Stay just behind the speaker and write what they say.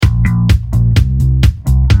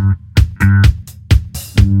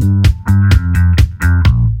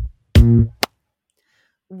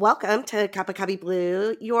Welcome to Cup of Cubby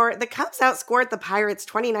Blue. The Cubs outscored the Pirates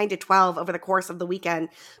 29-12 over the course of the weekend,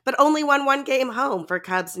 but only won one game home. For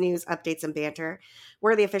Cubs news, updates, and banter,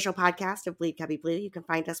 we're the official podcast of Bleed Cubby Blue. You can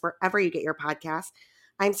find us wherever you get your podcasts.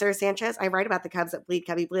 I'm Sarah Sanchez. I write about the Cubs at Bleed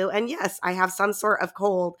Cubby Blue, and yes, I have some sort of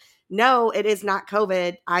cold. No, it is not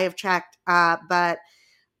COVID. I have checked, but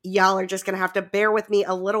y'all are just going to have to bear with me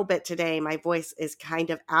a little bit today. My voice is kind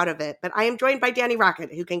of out of it, but I am joined by Danny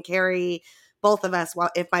Rocket, who can carry both of us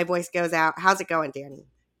if my voice goes out. How's it going, Danny?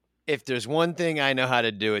 If there's one thing I know how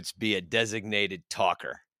to do, it's be a designated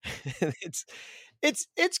talker.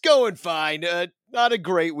 It's going fine. Not a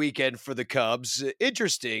great weekend for the Cubs.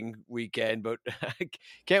 Interesting weekend, but I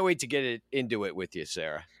can't wait to get into it with you,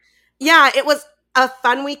 Sarah. Yeah, it was a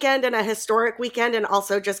fun weekend and a historic weekend, and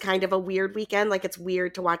also just kind of a weird weekend. Like, it's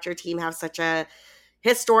weird to watch your team have such a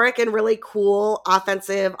historic and really cool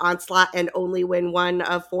offensive onslaught and only win one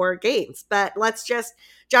of 4 games. But let's just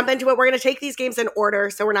jump into it. We're going to take these games in order,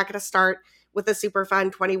 so we're not going to start with a super fun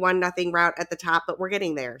 21-0 route at the top, but we're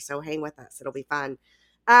getting there, so hang with us. It'll be fun.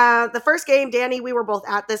 The first game, Danny, we were both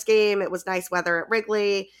at this game. It was nice weather at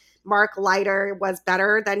Wrigley. Mark Leiter was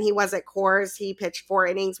better than he was at Coors. He pitched 4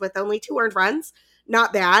 innings with only 2 earned runs.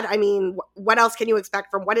 Not bad. I mean, what else can you expect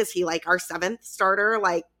from, what is he, like our 7th starter?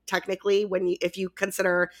 Like, technically, if you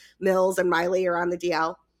consider Mills and Miley are on the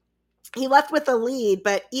DL. He left with the lead,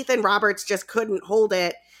 but Ethan Roberts just couldn't hold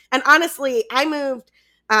it. And honestly, I moved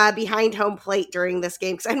behind home plate during this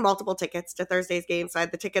game because I had multiple tickets to Thursday's game. So I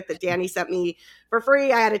had the ticket that Danny sent me for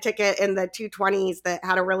free. I had a ticket in the 220s that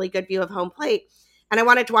had a really good view of home plate. And I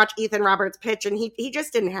wanted to watch Ethan Roberts pitch, and he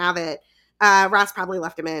just didn't have it. Ross probably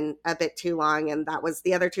left him in a bit too long, and that was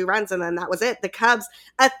the other 2 runs, and then that was it. The Cubs,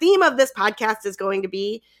 a theme of this podcast is going to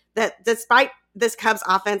be that despite this Cubs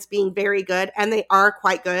offense being very good, and they are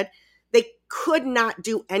quite good, they could not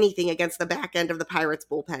do anything against the back end of the Pirates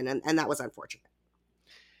bullpen, and that was unfortunate.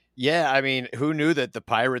 Yeah, I mean, who knew that the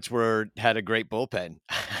Pirates had a great bullpen?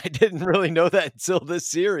 I didn't really know that until this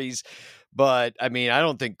series, but I mean, I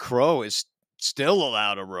don't think Crow is still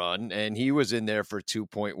allowed to run, and he was in there for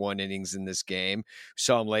 2.1 innings in this game.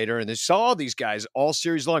 Saw him later, and they saw all these guys all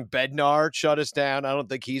series long. Bednar shut us down. I don't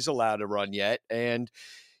think he's allowed to run yet, and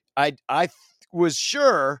I was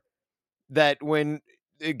sure that when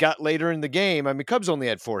it got later in the game, I mean, Cubs only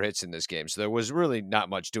had 4 hits in this game, so there was really not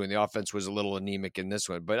much doing. The offense was a little anemic in this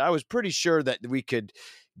one, but I was pretty sure that we could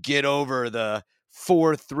get over the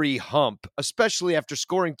 4-3 hump, especially after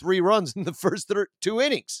scoring 3 runs in the first 2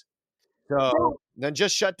 innings. So then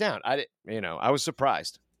just shut down. I was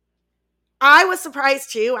surprised. I was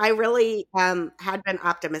surprised too. I really had been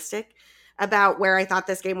optimistic about where I thought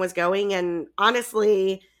this game was going. And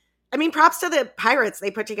honestly, I mean, props to the Pirates. They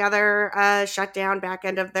put together a shutdown back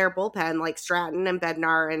end of their bullpen. Like, Stratton and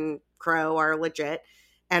Bednar and Crow are legit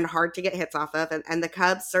and hard to get hits off of. And the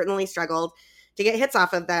Cubs certainly struggled to get hits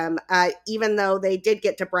off of them. Even though they did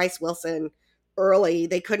get to Bryce Wilson early,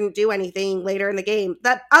 they couldn't do anything later in the game.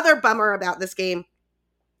 That other bummer about this game,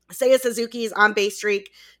 Seiya Suzuki's on-base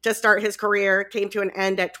streak to start his career came to an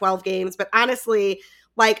end at 12 games. But honestly,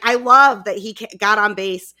 like, I love that he got on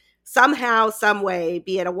base somehow, some way,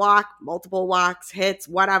 be it a walk, multiple walks, hits,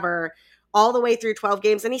 whatever, all the way through 12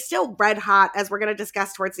 games. And he's still red hot, as we're going to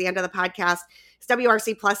discuss towards the end of the podcast. His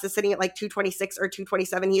WRC plus is sitting at like 226 or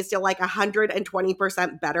 227. He is still like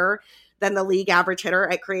 120% better than the league average hitter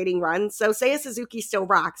at creating runs. So Seiya Suzuki still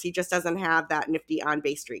rocks. He just doesn't have that nifty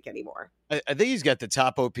on-base streak anymore. I think he's got the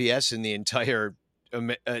top OPS in the entire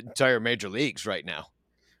major leagues right now.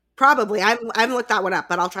 Probably. I haven't looked that one up,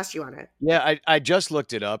 but I'll trust you on it. Yeah, I just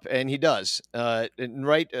looked it up, and he does.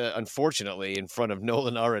 Unfortunately, in front of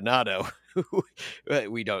Nolan Arenado, who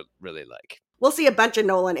we don't really like. We'll see a bunch of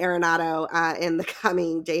Nolan Arenado in the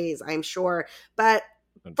coming days, I'm sure. But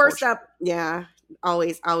first up, yeah,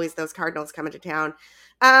 always those Cardinals coming to town.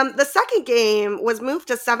 The second game was moved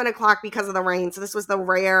to 7:00 because of the rain. So this was the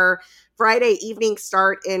rare Friday evening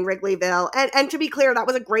start in Wrigleyville. And to be clear, that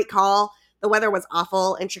was a great call. The weather was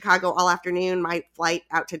awful in Chicago all afternoon. My flight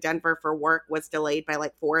out to Denver for work was delayed by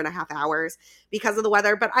like 4.5 hours because of the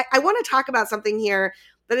weather. But I want to talk about something here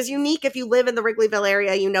that is unique. If you live in the Wrigleyville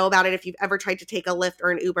area, you know about it. If you've ever tried to take a Lyft or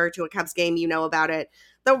an Uber to a Cubs game, you know about it.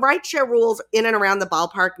 The rideshare rules in and around the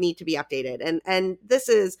ballpark need to be updated. And this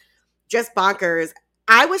is just bonkers.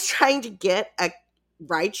 I was trying to get a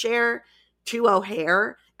rideshare to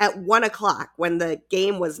O'Hare at 1:00 when the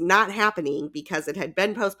game was not happening because it had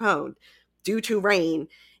been postponed due to rain.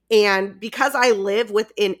 And because I live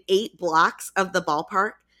within 8 blocks of the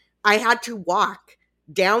ballpark, I had to walk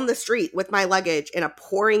down the street with my luggage in a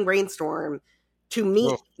pouring rainstorm to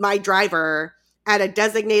meet my driver at a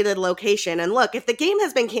designated location. And look, if the game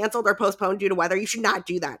has been canceled or postponed due to weather, you should not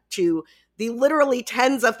do that to the literally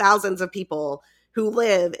tens of thousands of people who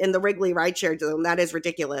live in the Wrigley rideshare zone. That is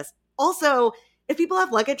ridiculous. Also, if people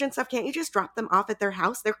have luggage and stuff, can't you just drop them off at their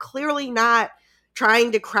house? They're clearly not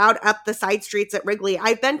trying to crowd up the side streets at Wrigley.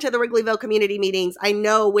 I've been to the Wrigleyville community meetings. I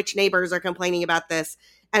know which neighbors are complaining about this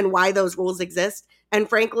and why those rules exist. And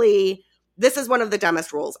frankly, this is one of the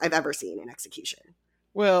dumbest rules I've ever seen in execution.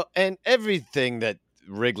 Well, and everything that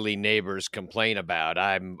Wrigley neighbors complain about,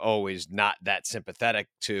 I'm always not that sympathetic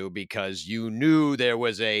to, because you knew there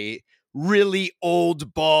was a really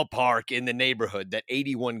old ballpark in the neighborhood that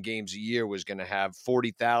 81 games a year was going to have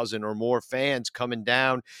 40,000 or more fans coming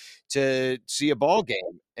down to see a ball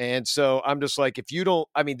game. And so I'm just like, if you don't,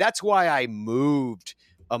 I mean, that's why I moved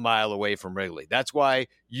a mile away from Wrigley. That's why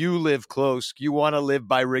you live close. You want to live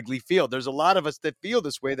by Wrigley Field. There's a lot of us that feel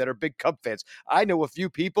this way that are big Cub fans. I know a few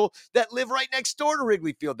people that live right next door to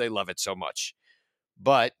Wrigley Field. They love it so much.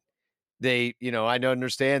 But they, I don't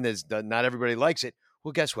understand this. Not everybody likes it.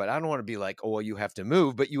 Well, guess what? I don't want to be like, oh, well, you have to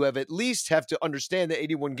move, but you have at least have to understand that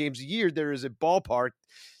 81 games a year, there is a ballpark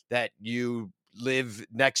that you live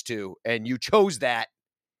next to and you chose that.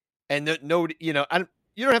 And you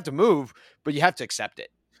don't have to move, but you have to accept it.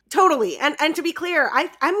 Totally. And to be clear,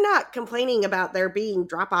 I'm not complaining about there being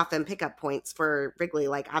drop off and pickup points for Wrigley.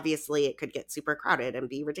 Like, obviously, it could get super crowded and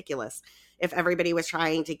be ridiculous if everybody was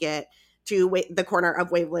trying to get to the corner of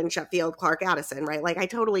Waveland, Sheffield, Clark, Addison, right? Like, I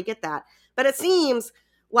totally get that. But it seems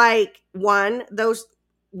like, one, those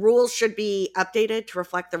rules should be updated to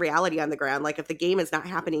reflect the reality on the ground. Like, if the game is not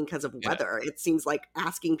happening because of weather, it seems like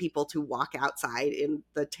asking people to walk outside in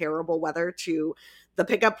the terrible weather to the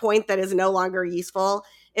pickup point that is no longer useful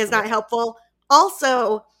is not helpful.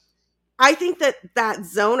 Also, I think that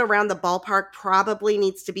zone around the ballpark probably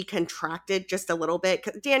needs to be contracted just a little bit.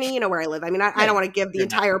 Danny, you know where I live. I mean, I don't want to give the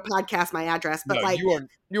entire podcast my address, but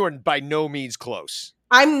you are by no means close.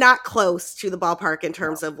 I'm not close to the ballpark in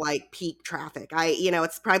terms of like peak traffic.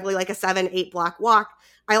 It's probably like a 7-8 block walk.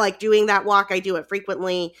 I like doing that walk. I do it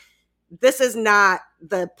frequently. This is not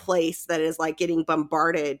the place that is like getting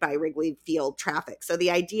bombarded by Wrigley Field traffic. So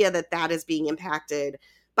the idea that is being impacted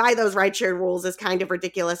by those rideshare rules is kind of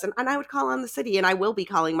ridiculous. And I would call on the city, and I will be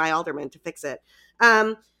calling my alderman to fix it.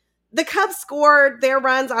 The Cubs scored their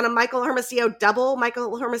runs on a Michael Hermosillo double.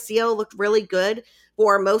 Michael Hermosillo looked really good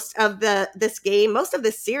for most of this game, most of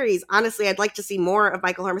this series. Honestly, I'd like to see more of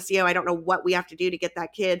Michael Hermosillo. I don't know what we have to do to get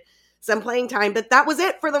that kid some playing time, but that was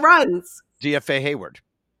it for the runs. DFA Hayward.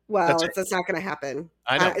 Well, it's not going to happen.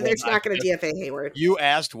 I know. There's not going to DFA Hayward. You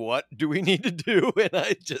asked, what do we need to do?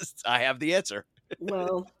 And I have the answer.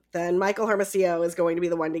 Well, then Michael Hermosillo is going to be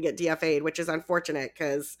the one to get DFA'd, which is unfortunate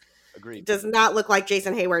because it does not look like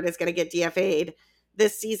Jason Hayward is going to get DFA'd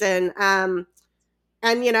this season. And,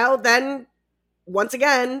 then once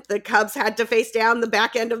again, the Cubs had to face down the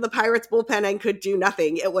back end of the Pirates bullpen and could do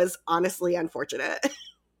nothing. It was honestly unfortunate.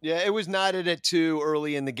 Yeah, it was knotted at 2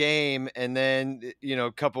 early in the game, and then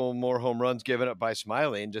a couple more home runs given up by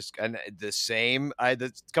Smiley, and the same.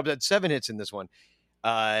 The Cubs had 7 hits in this one.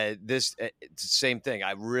 It's the same thing.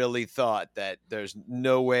 I really thought that there's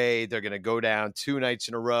no way they're going to go down 2 nights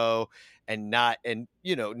in a row and not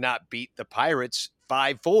beat the Pirates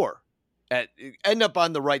 5-4. End up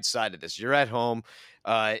on the right side of this. You're at home,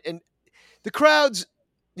 and the crowds.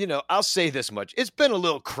 I'll say this much. It's been a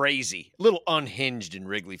little crazy, a little unhinged in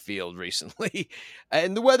Wrigley Field recently.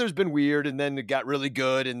 And the weather's been weird, and then it got really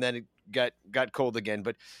good, and then it got cold again.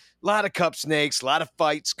 But a lot of cup snakes, a lot of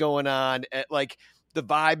fights going on. Like, the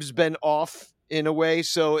vibe's been off in a way,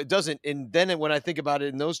 so it doesn't. And then when I think about it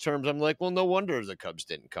in those terms, I'm like, well, no wonder the Cubs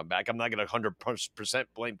didn't come back. I'm not going to 100%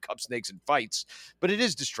 blame cup snakes and fights, but it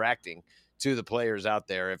is distracting to the players out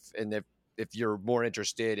there. If you're more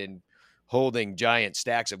interested in holding giant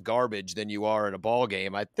stacks of garbage than you are in a ball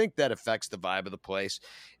game, I think that affects the vibe of the place,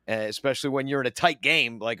 especially when you're in a tight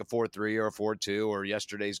game like a 4-3 or a 4-2 or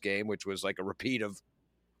yesterday's game, which was like a repeat of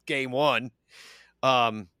game 1.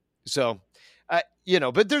 But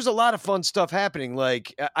there's a lot of fun stuff happening.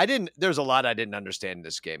 Like, there's a lot I didn't understand in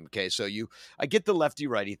this game. Okay. So I get the lefty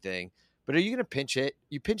righty thing, but are you going to pinch it?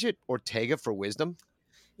 You pinch it Ortega for Wisdom?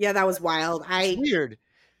 Yeah, that was wild. It's weird.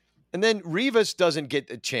 And then Rivas doesn't get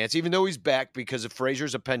a chance, even though he's back because of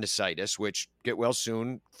Frazier's appendicitis, which get well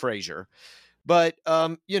soon, Frazier. But,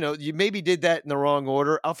 you maybe did that in the wrong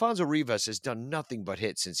order. Alfonso Rivas has done nothing but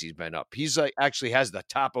hit since he's been up. He's actually has the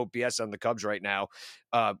top OPS on the Cubs right now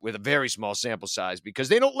with a very small sample size because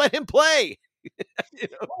they don't let him play.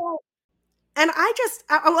 And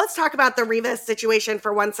let's talk about the Rivas situation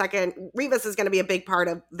for 1 second. Rivas is going to be a big part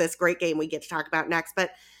of this great game we get to talk about next.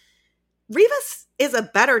 But Rivas is a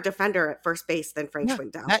better defender at first base than Frank Yeah,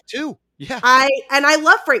 Schwindel. that too. Yeah. I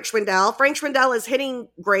love Frank Schwindel. Frank Schwindel is hitting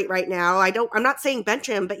great right now. I'm not saying bench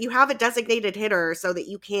him, but you have a designated hitter so that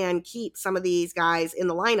you can keep some of these guys in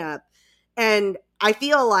the lineup. And I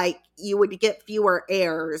feel like you would get fewer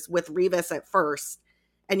errors with Rivas at first,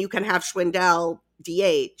 and you can have Schwindel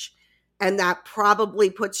DH. And that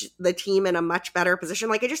probably puts the team in a much better position.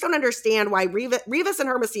 Like, I just don't understand why Rivas and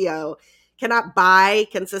Hermosillo cannot buy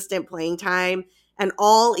consistent playing time. And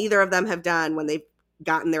all either of them have done when they've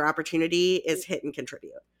gotten their opportunity is hit and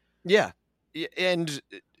contribute. Yeah. And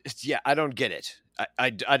yeah, I don't get it.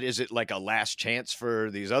 Is it like a last chance for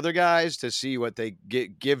these other guys to see what they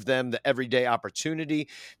give them the everyday opportunity?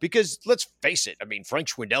 Because let's face it, I mean, Frank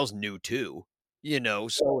Schwindel's new too,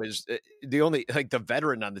 so is the only, like, the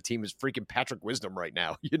veteran on the team is freaking Patrick Wisdom right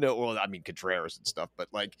now, well, I mean, Contreras and stuff, but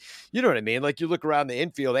like, you know what I mean? Like, you look around the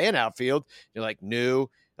infield and outfield, you're like, new,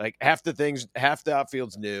 like half the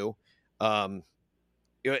outfield's new.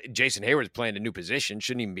 Jason Hayward's playing a new position,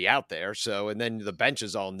 shouldn't even be out there. So, and then the bench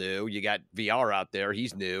is all new. You got VR out there.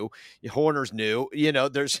 He's new. Horner's new.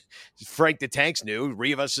 There's Frank the Tank's new.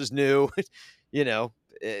 Rivas is new.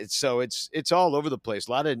 So it's all over the place.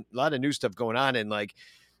 A lot of new stuff going on. And like,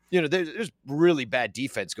 there's really bad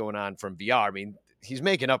defense going on from VR. I mean, he's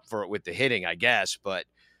making up for it with the hitting, I guess, but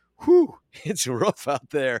whew, it's rough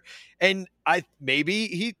out there. And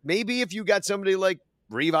maybe if you got somebody like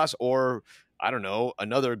Rivas or, I don't know,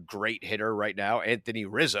 another great hitter right now, Anthony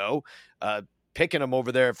Rizzo, picking him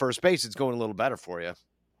over there at first base, it's going a little better for you.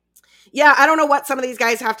 Yeah, I don't know what some of these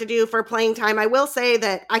guys have to do for playing time. I will say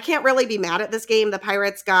that I can't really be mad at this game. The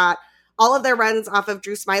Pirates got all of their runs off of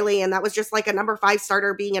Drew Smyly, and that was just like a number 5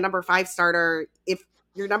 starter being a number 5 starter. If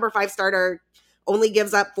your number 5 starter only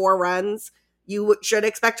gives up 4 runs, you should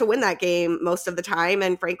expect to win that game most of the time.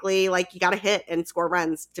 And frankly, like, you got to hit and score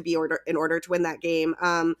runs in order to win that game.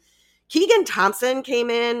 Keegan Thompson came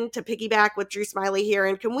in to piggyback with Drew Smyly here.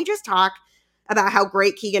 And can we just talk about how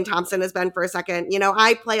great Keegan Thompson has been for a second?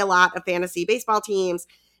 I play a lot of fantasy baseball teams,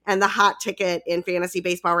 and the hot ticket in fantasy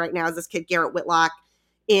baseball right now is this kid, Garrett Whitlock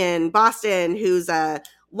in Boston, who's a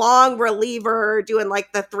long reliever doing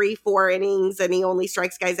like the 3-4 innings, and he only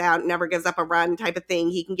strikes guys out and never gives up a run type of thing.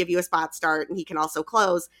 He can give you a spot start, and he can also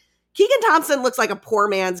close. Keegan Thompson looks like a poor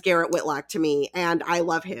man's Garrett Whitlock to me, and I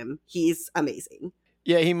love him. He's amazing.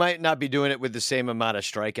 Yeah, he might not be doing it with the same amount of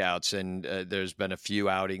strikeouts, and there's been a few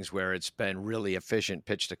outings where it's been really efficient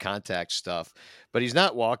pitch-to-contact stuff, but he's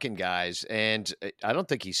not walking guys, and I don't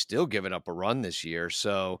think he's still giving up a run this year,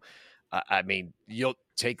 so, I mean, you'll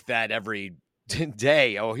take that every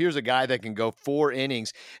day. Oh, here's a guy that can go 4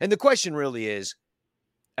 innings, and the question really is,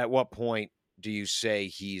 at what point do you say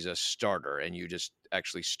he's a starter, and you just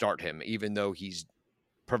actually start him, even though he's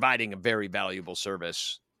providing a very valuable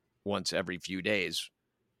service once every few days?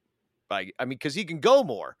 Because he can go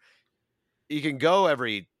more. He can go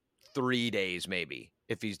every 3 days, maybe,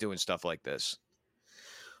 if he's doing stuff like this.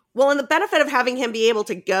 Well, and the benefit of having him be able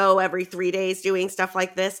to go every 3 days doing stuff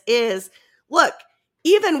like this is, look,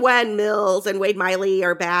 even when Mills and Wade Miley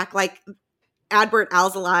are back, like Adbert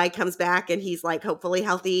Alzolay comes back and he's like hopefully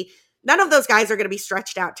healthy, none of those guys are going to be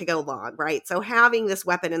stretched out to go long, right? So having this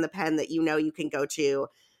weapon in the pen that you can go to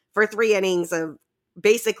for 3 innings of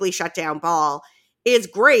basically shut down ball is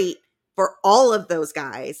great for all of those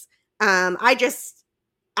guys.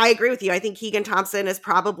 I agree with you. I think Keegan Thompson is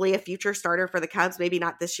probably a future starter for the Cubs. Maybe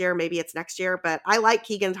not this year, maybe it's next year, but I like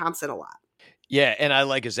Keegan Thompson a lot. Yeah, and I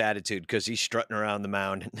like his attitude because he's strutting around the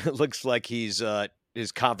mound. It looks like his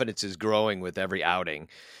confidence is growing with every outing.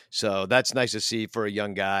 So that's nice to see for a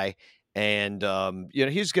young guy. And,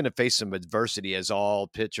 he's going to face some adversity, as all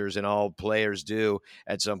pitchers and all players do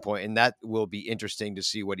at some point. And that will be interesting to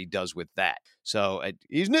see what he does with that. So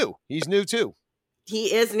he's new. He's new, too.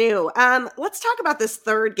 He is new. Let's talk about this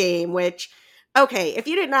third game, which, okay, if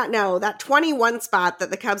you did not know, that 21 spot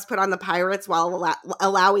that the Cubs put on the Pirates while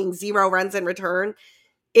allowing 0 runs in return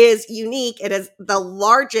is unique. It is the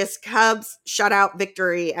largest Cubs shutout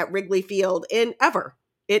victory at Wrigley Field in ever.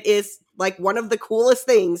 It is like one of the coolest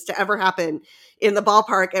things to ever happen in the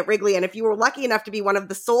ballpark at Wrigley. And if you were lucky enough to be one of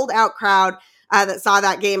the sold out crowd that saw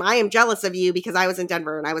that game, I am jealous of you because I was in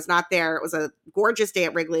Denver and I was not there. It was a gorgeous day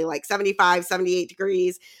at Wrigley, like 75, 78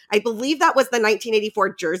 degrees. I believe that was the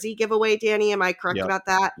 1984 jersey giveaway, Danny. Am I correct about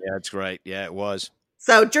that? Yeah, that's right. Yeah, it was.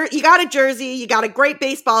 So you got a jersey, you got a great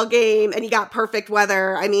baseball game, and you got perfect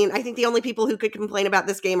weather. I mean, I think the only people who could complain about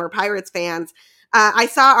this game are Pirates fans. I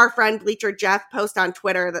saw our friend Bleacher Jeff post on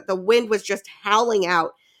Twitter that the wind was just howling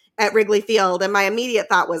out at Wrigley Field. And my immediate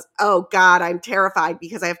thought was, oh God, I'm terrified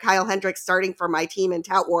because I have Kyle Hendricks starting for my team in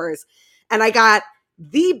Tout Wars. And I got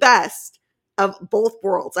the best of both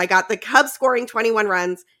worlds. I got the Cubs scoring 21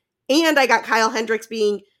 runs, and I got Kyle Hendricks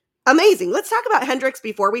being amazing. Let's talk about Hendricks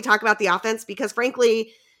before we talk about the offense, because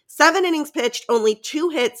frankly, 7 innings pitched, only 2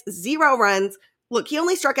 hits, 0 runs. Look, he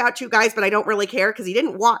only struck out 2 guys, but I don't really care because he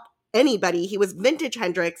didn't walk anybody. He was vintage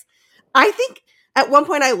Hendricks. I think at one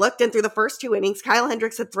point I looked, and through the first 2 innings, Kyle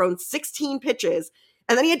Hendricks had thrown 16 pitches,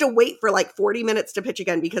 and then he had to wait for like 40 minutes to pitch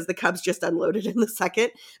again because the Cubs just unloaded in the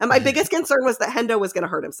second. And my biggest concern was that Hendo was going to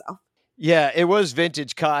hurt himself. Yeah, it was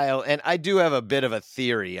vintage Kyle, and I do have a bit of a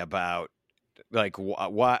theory about like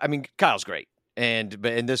why. I mean, Kyle's great, and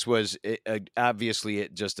this was obviously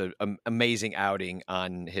just an amazing outing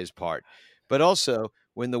on his part, but also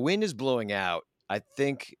when the wind is blowing out, I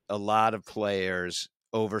think a lot of players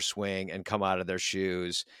overswing and come out of their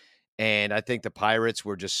shoes, and I think the Pirates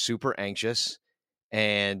were just super anxious,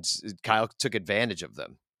 and Kyle took advantage of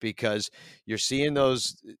them because you're seeing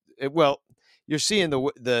those. Well, you're seeing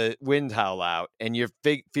the wind howl out, and you're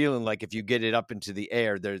feeling like if you get it up into the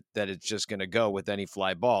air, that it's just going to go with any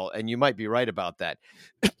fly ball. And you might be right about that.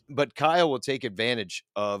 But Kyle will take advantage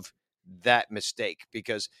of that mistake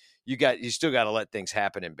because you still got to let things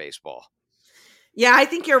happen in baseball. Yeah, I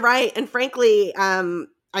think you're right. And frankly,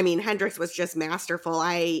 I mean, Hendricks was just masterful.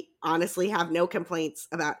 I honestly have no complaints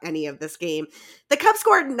about any of this game. The Cubs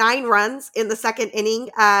scored 9 runs in the second inning.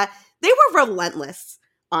 They were relentless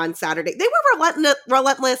on Saturday. They were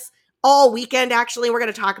relentless all weekend, actually. We're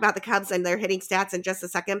going to talk about the Cubs and their hitting stats in just a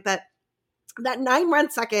second. But that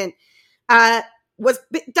 9-run second was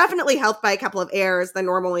definitely helped by a couple of errors. The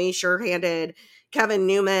normally sure-handed Kevin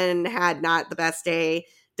Newman had not the best day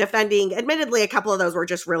defending. Admittedly, a couple of those were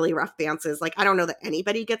just really rough bounces. Like, I don't know that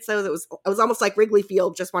anybody gets those. It was almost like Wrigley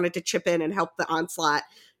Field just wanted to chip in and help the onslaught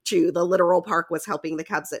to the literal park was helping the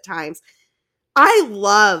Cubs at times. I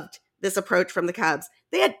loved this approach from the Cubs.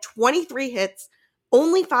 They had 23 hits,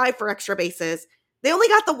 only 5 for extra bases. They only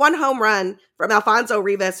got the 1 home run from Alfonso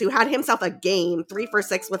Rivas, who had himself a game, 3 for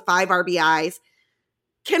 6 with 5 RBIs.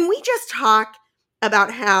 Can we just talk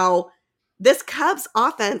about how this Cubs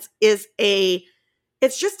offense is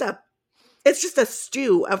it's just a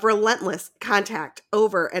stew of relentless contact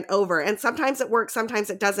over and over. And sometimes it works, sometimes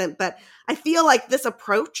it doesn't. But I feel like this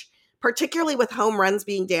approach, particularly with home runs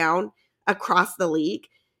being down across the league,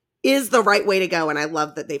 is the right way to go. And I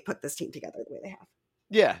love that they put this team together the way they have.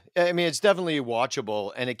 Yeah, I mean, it's definitely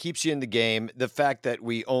watchable, and it keeps you in the game. The fact that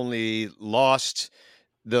we only lost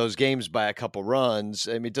those games by a couple runs,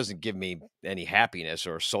 I mean, it doesn't give me any happiness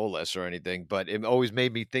or solace or anything, but it always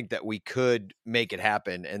made me think that we could make it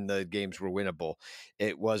happen and the games were winnable.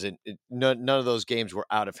 It wasn't, none of those games were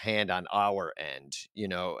out of hand on our end,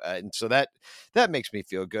 and so that makes me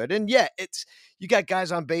feel good. And yeah, you got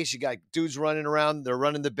guys on base, you got dudes running around, they're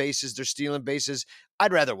running the bases, they're stealing bases.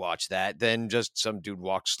 I'd rather watch that than just some dude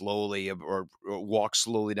walk slowly or walk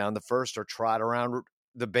slowly down the first or trot around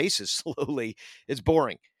the bases slowly. It's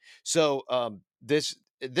boring. So this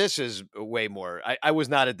is way more. I was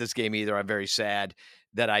not at this game either. I'm very sad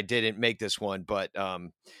that I didn't make this one, but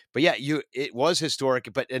yeah, it was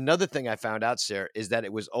historic. But another thing I found out, Sarah, is that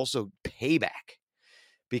it was also payback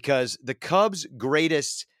because the Cubs'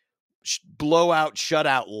 greatest blowout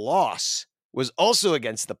shutout loss was also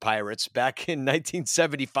against the Pirates back in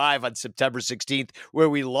 1975 on September 16th, where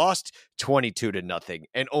we lost 22-0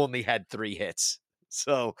 and only had 3 hits.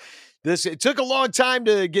 So it took a long time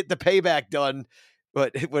to get the payback done,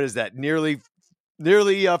 but what is that? Nearly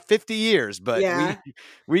 50 years, but yeah.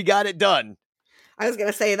 we got it done. I was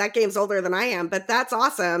going to say that game's older than I am, but that's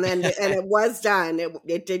awesome. And it was done.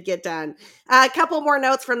 It did get done. A couple more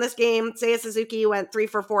notes from this game. Seiya Suzuki went 3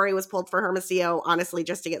 for 4. He was pulled for Hermosillo, honestly,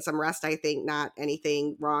 just to get some rest, I think. Not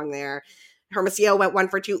anything wrong there. Hermosillo went 1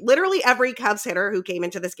 for 2. Literally every Cubs hitter who came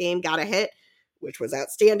into this game got a hit, which was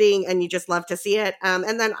outstanding. And you just love to see it.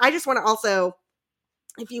 And then I just want to also,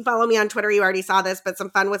 if you follow me on Twitter, you already saw this, but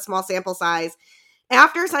some fun with small sample size.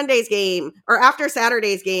 After Saturday's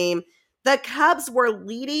game, the Cubs were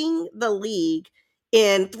leading the league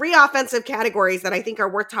in 3 offensive categories that I think are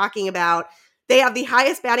worth talking about. They have the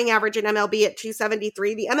highest batting average in MLB at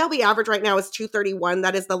 273. The MLB average right now is 231.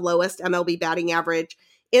 That is the lowest MLB batting average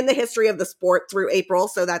in the history of the sport through April.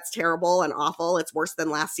 So that's terrible and awful. It's worse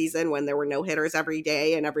than last season when there were no hitters every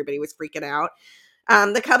day and everybody was freaking out.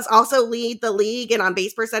 The Cubs also lead the league in on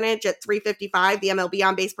base percentage at 355. The MLB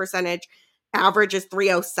on base percentage average is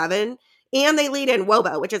 307. And they lead in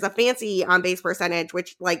WOBA, which is a fancy on-base percentage,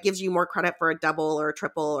 which gives you more credit for a double or a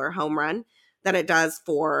triple or home run than it does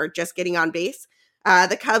for just getting on base.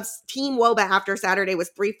 The Cubs team WOBA after Saturday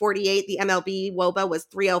was 348. The MLB WOBA was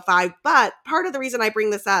 305. But part of the reason I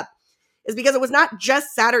bring this up is because it was not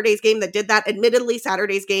just Saturday's game that did that. Admittedly,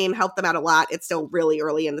 Saturday's game helped them out a lot. It's still really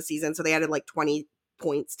early in the season, so they added like 20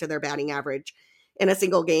 points to their batting average in a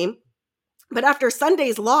single game. But after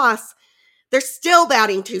Sunday's loss, they're still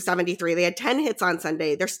batting 273. They had 10 hits on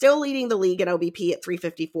Sunday. They're still leading the league in OBP at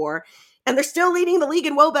 354, and they're still leading the league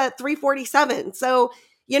in WOBA at 347. So,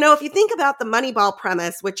 if you think about the Moneyball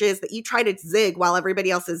premise, which is that you try to zig while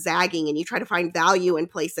everybody else is zagging and you try to find value in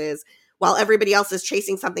places while everybody else is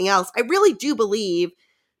chasing something else, I really do believe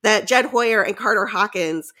that Jed Hoyer and Carter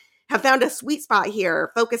Hawkins have found a sweet spot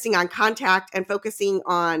here, focusing on contact and focusing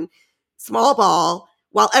on small ball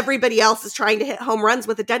while everybody else is trying to hit home runs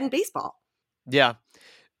with a deadened baseball. Yeah.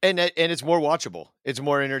 And it's more watchable. It's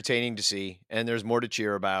more entertaining to see, and there's more to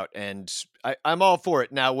cheer about. And I'm all for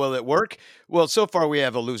it. Now, will it work? Well, so far we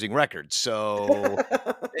have a losing record. So,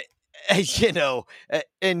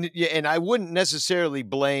 and I wouldn't necessarily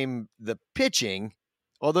blame the pitching,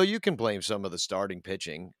 although you can blame some of the starting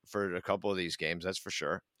pitching for a couple of these games. That's for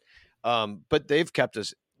sure. But they've kept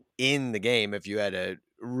us in the game. If you had a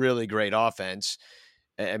really great offense,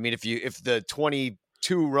 I mean, if the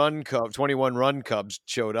 21 run Cubs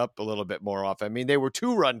showed up a little bit more often. I mean, they were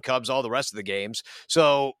 2-run Cubs all the rest of the games.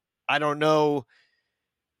 So I don't know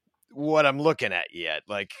what I'm looking at yet.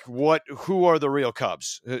 Like, who are the real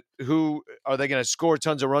Cubs? Who are they going to score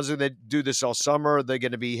tons of runs? Are they do this all summer? Are they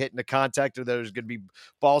going to be hitting the contact, or there's going to be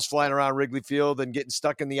balls flying around Wrigley Field and getting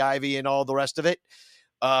stuck in the ivy and all the rest of it?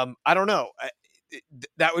 I don't know.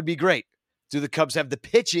 That would be great. Do the Cubs have the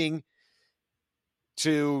pitching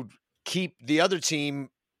to keep the other team?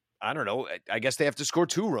 I don't know. I guess they have to score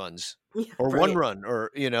 2 runs or Right. 1 run,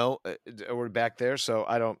 or, we're back there. So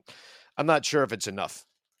I'm not sure if it's enough.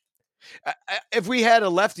 If we had a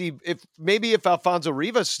lefty, if Alfonso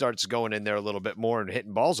Rivas starts going in there a little bit more and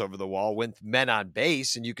hitting balls over the wall with men on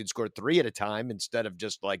base, and you could score 3 at a time instead of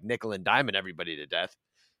just like nickel and diamond everybody to death.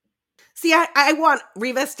 See, I want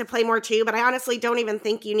Rivas to play more too, but I honestly don't even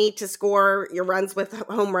think you need to score your runs with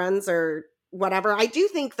home runs or whatever. I do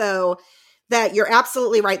think, though, that you're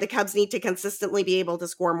absolutely right. The Cubs need to consistently be able to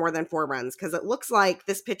score more than 4 runs, because it looks like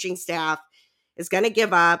this pitching staff is going to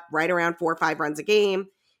give up right around 4 or 5 runs a game.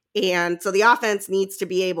 And so the offense needs to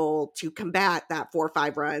be able to combat that 4 or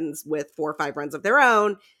 5 runs with 4 or 5 runs of their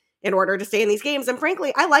own in order to stay in these games. And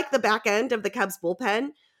frankly, I like the back end of the Cubs bullpen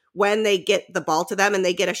when they get the ball to them and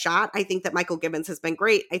they get a shot. I think that Michael Gibbons has been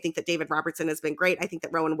great. I think that David Robertson has been great. I think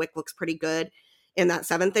that Rowan Wick looks pretty good in that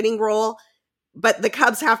 7th inning role. But the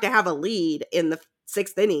Cubs have to have a lead in the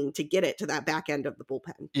 6th inning to get it to that back end of the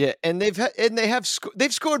bullpen. Yeah, and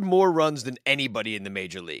they've scored more runs than anybody in the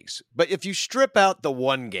major leagues. But if you strip out the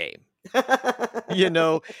one game,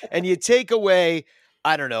 and you take away,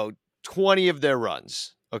 I don't know, 20 of their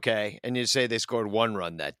runs, okay, and you say they scored 1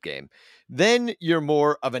 run that game, then you're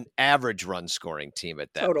more of an average run scoring team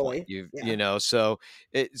at that point. So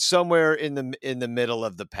it's somewhere in the middle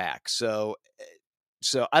of the pack. So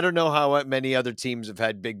I don't know how many other teams have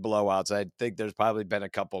had big blowouts. I think there's probably been a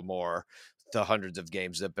couple more, the hundreds of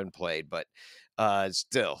games that have been played, but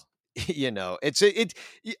still, we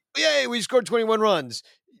scored 21 runs.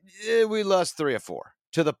 We lost 3 or 4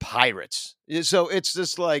 to the Pirates. So it's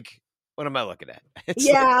just like, what am I looking at?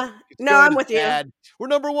 I'm with you. We're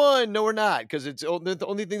number 1. No, we're not, because it's the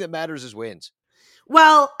only thing that matters is wins.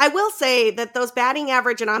 Well, I will say that those batting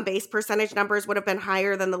average and on-base percentage numbers would have been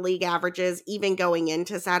higher than the league averages, even going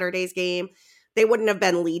into Saturday's game. They wouldn't have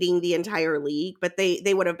been leading the entire league, but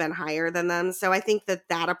they would have been higher than them. So I think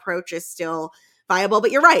that approach is still viable.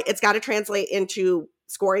 But you're right. It's got to translate into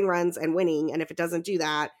scoring runs and winning. And if it doesn't do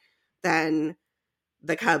that, then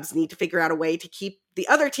the Cubs need to figure out a way to keep the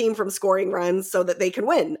other team from scoring runs so that they can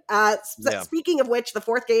win. Speaking of which, the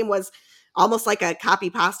 4th game was almost like a copy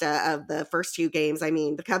pasta of the first 2 games. I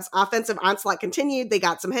mean, the Cubs' offensive onslaught continued. They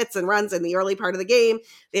got some hits and runs in the early part of the game.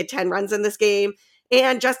 They had 10 runs in this game.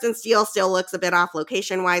 And Justin Steele still looks a bit off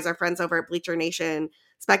location-wise. Our friends over at Bleacher Nation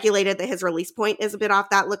speculated that his release point is a bit off.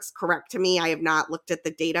 That looks correct to me. I have not looked at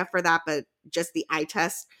the data for that, but just the eye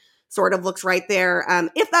test sort of looks right there.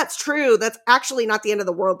 If that's true, that's actually not the end of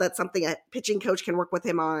the world. That's something a pitching coach can work with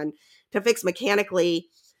him on to fix mechanically.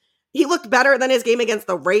 He looked better than his game against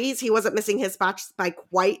the Rays. He wasn't missing his spots by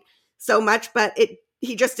quite so much, but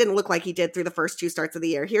he just didn't look like he did through the first 2 starts of the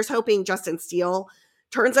year. Here's hoping Justin Steele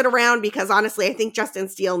turns it around, because honestly, I think Justin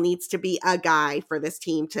Steele needs to be a guy for this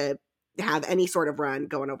team to have any sort of run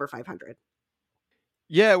going over 500.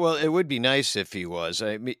 Yeah, well, it would be nice if he was.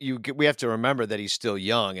 I mean, we have to remember that he's still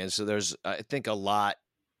young, and so there's, I think, a lot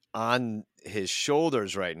on his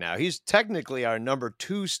shoulders right now. He's technically our number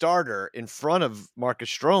 2 starter in front of Marcus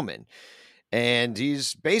Stroman, and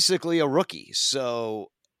he's basically a rookie.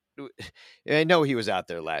 So I know he was out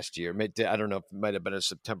there last year. I don't know if it might have been a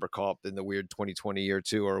September call up in the weird 2020 year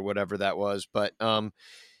too, or whatever that was. But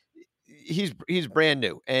he's brand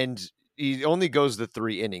new, and he only goes the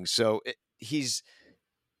 3 innings. So he's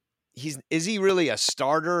is he really a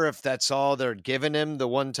starter if that's all they're giving him, the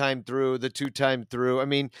 1 time through, the 2 time through? I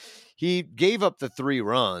mean, he gave up the 3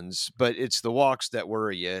 runs, but it's the walks that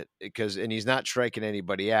worry you and he's not striking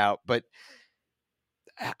anybody out. But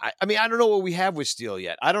I mean, I don't know what we have with Steele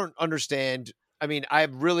yet. I don't understand. I mean, I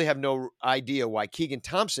really have no idea why Keegan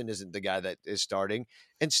Thompson isn't the guy that is starting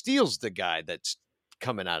and Steele's the guy that's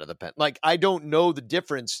coming out of the pen. Like, I don't know the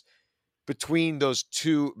difference between those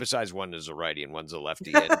two, besides one is a righty and one's a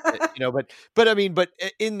lefty, and but I mean, but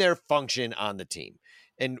in their function on the team,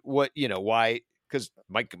 and why? Because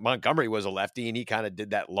Mike Montgomery was a lefty, and he kind of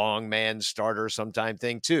did that long man starter sometime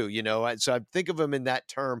thing too, So I think of him in that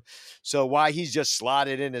term. So why he's just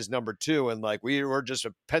slotted in as number 2, and like we were just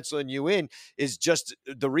penciling you in is just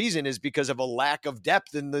the reason is because of a lack of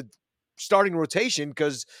depth in the starting rotation,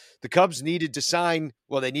 because the Cubs needed to sign.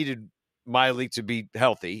 Well, they needed Miley to be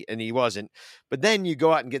healthy, and he wasn't. But then you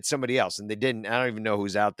go out and get somebody else, and they didn't. I don't even know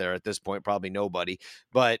who's out there at this point. Probably nobody.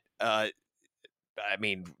 But I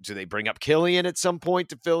mean, do they bring up Killian at some point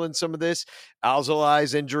to fill in some of this?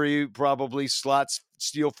 Alzolai's injury probably slots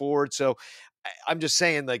Steele forward. So I'm just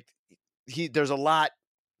saying, like, there's a lot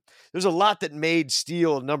that made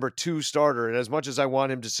Steele number 2 starter. And as much as I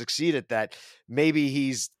want him to succeed at that, maybe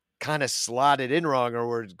he's kind of slotted in wrong, or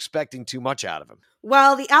we're expecting too much out of him.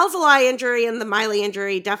 Well, the Alzolai injury and the Miley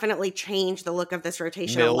injury definitely changed the look of this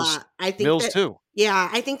rotation a lot. I think Mills too. Yeah,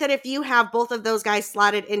 I think that if you have both of those guys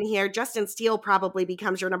slotted in here, Justin Steele probably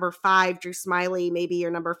becomes your number 5, Drew Smyly maybe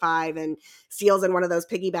your number 5, and Steele's in one of those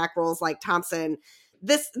piggyback roles like Thompson.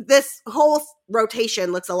 This whole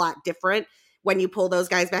rotation looks a lot different when you pull those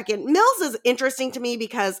guys back in. Mills is interesting to me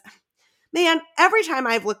because, man, every time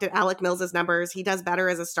I've looked at Alec Mills' numbers, he does better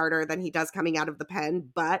as a starter than he does coming out of the pen,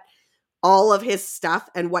 but all of his stuff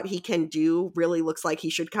and what he can do really looks like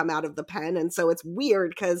he should come out of the pen. And so it's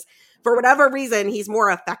weird because for whatever reason, he's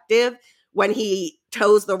more effective when he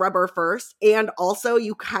toes the rubber first. And also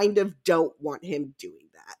you kind of don't want him doing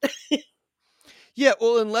that. Yeah,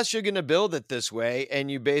 well, unless you're going to build it this way,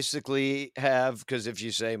 and you basically have, because if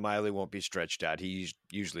you say Miley won't be stretched out, he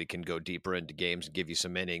usually can go deeper into games and give you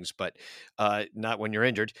some innings, but not when you're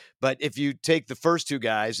injured. But if you take the first 2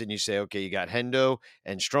 guys and you say, okay, you got Hendo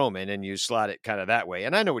and Stroman, and you slot it kind of that way,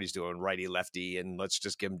 and I know what he's doing, righty, lefty, and let's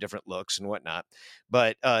just give him different looks and whatnot.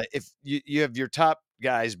 But if you have your top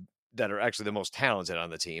guys that are actually the most talented on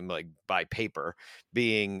the team, like by paper,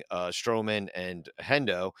 being Stroman and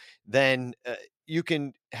Hendo, then you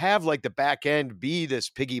can have like the back end be this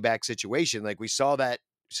piggyback situation. Like we saw that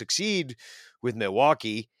succeed with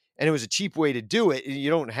Milwaukee, and it was a cheap way to do it. You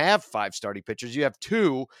don't have 5 starting pitchers. You have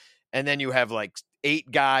 2, and then you have like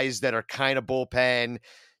 8 guys that are kind of bullpen,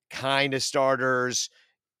 kind of starters.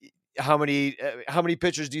 How many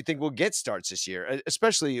pitchers do you think will get starts this year?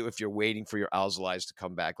 Especially if you're waiting for your Alzolais to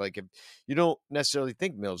come back. Like if you don't necessarily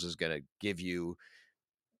think Mills is going to give you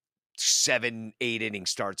 7, 8 inning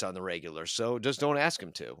starts on the regular, so just don't ask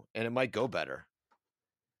him to, and it might go better.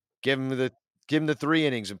 Give him the 3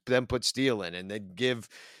 innings and then put Steele in, and then give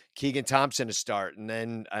Keegan Thompson a start, and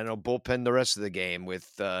then I don't know, bullpen the rest of the game with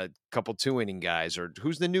a couple 2 inning guys. Or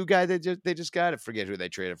who's the new guy that they just got? I forget who they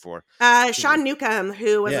traded for. Sean Newcomb,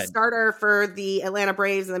 who was a starter for the Atlanta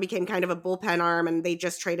Braves and then became kind of a bullpen arm, and they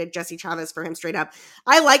just traded Jesse Chavez for him straight up.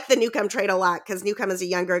 I like the Newcomb trade a lot because Newcomb is a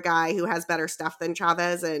younger guy who has better stuff than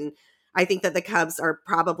Chavez, and I think that the Cubs are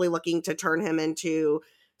probably looking to turn him into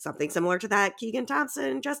something similar to that Keegan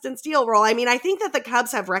Thompson, Justin Steele role. I mean, I think that the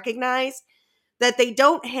Cubs have recognized that they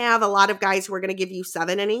don't have a lot of guys who are going to give you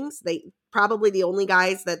 7 innings. They probably the only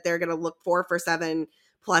guys that they're going to look for 7+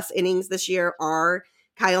 innings this year are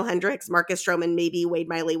Kyle Hendricks, Marcus Stroman, maybe Wade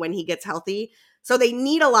Miley when he gets healthy. So they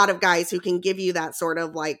need a lot of guys who can give you that sort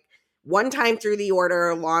of like one time through the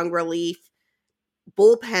order, long relief,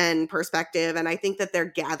 bullpen perspective, and I think that they're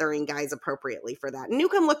gathering guys appropriately for that.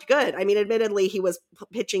 Newcomb looked good. I mean, admittedly, he was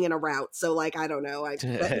pitching in a rout, so like I don't know,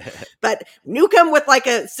 but Newcomb with like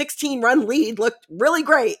a 16-run lead looked really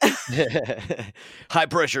great. High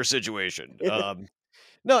pressure situation.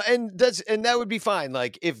 No, and that would be fine.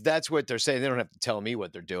 Like if that's what they're saying, they don't have to tell me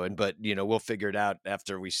what they're doing, but we'll figure it out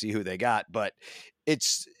after we see who they got. But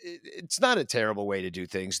it's not a terrible way to do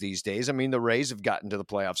things these days. I mean, the Rays have gotten to the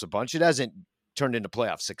playoffs a bunch. It hasn't turned into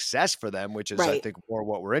playoff success for them, which is right. I think more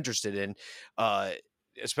what we're interested in,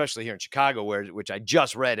 especially here in Chicago, which I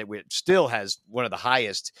just read it still has one of the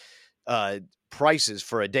highest prices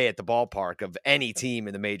for a day at the ballpark of any team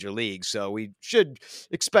in the major league. So we should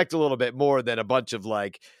expect a little bit more than a bunch of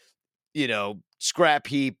scrap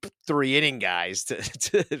heap 3-inning guys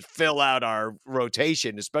to fill out our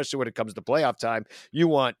rotation, especially when it comes to playoff time. You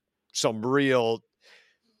want some real.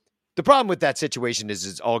 The problem with that situation is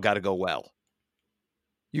it's all got to go well.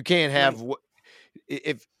 You can't have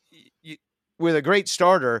if you, with a great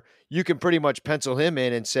starter, you can pretty much pencil him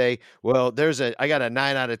in and say, well, I got a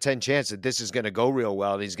 9 out of 10 chance that this is going to go real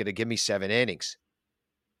well. And he's going to give me 7 innings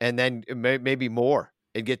and then maybe more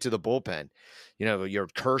and get to the bullpen. Your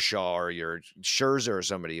Kershaw or your Scherzer or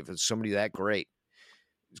somebody, if it's somebody that great,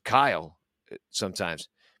 Kyle sometimes,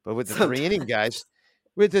 but with the 3-inning guys,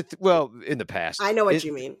 in the past, I know what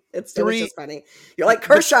you mean. It's just funny. You're like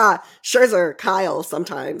Kershaw, Scherzer, Kyle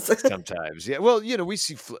sometimes. Sometimes, yeah. Well, we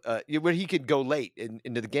see where he could go late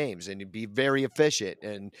into the games and be very efficient,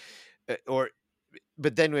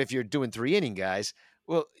 but then if you're doing 3-inning guys,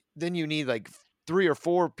 well, then you need like 3 or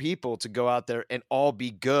 4 people to go out there and all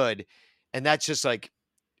be good, and that's just like.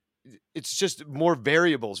 It's just more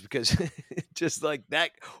variables because just like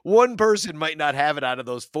that one person might not have it out of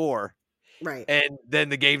those 4. Right. And then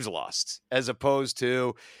the game's lost, as opposed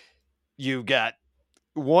to you got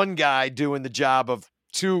one guy doing the job of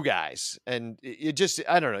 2 guys. And it just,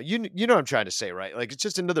 I don't know. You know what I'm trying to say, right? Like, it's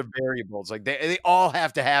just another variable. It's like they all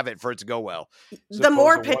have to have it for it to go well. The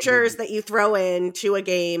more pitchers that you throw into a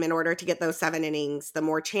game in order to get those 7 innings, the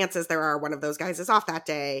more chances there are one of those guys is off that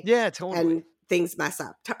day. Yeah, totally. And things mess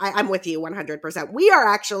up. I'm with you 100%. We are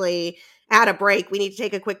actually at a break. We need to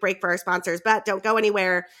take a quick break for our sponsors, but don't go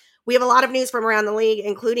anywhere. We have a lot of news from around the league,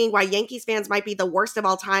 including why Yankees fans might be the worst of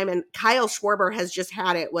all time. And Kyle Schwarber has just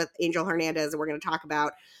had it with Angel Hernandez. And we're going to talk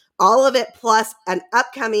about all of it, plus an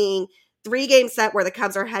upcoming 3-game set where the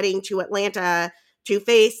Cubs are heading to Atlanta to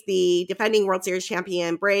face the defending World Series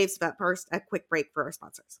champion Braves. But first, a quick break for our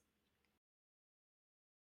sponsors.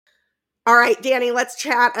 All right, Danny, let's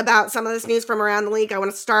chat about some of this news from around the league. I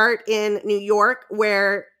want to start in New York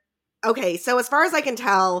where, so as far as I can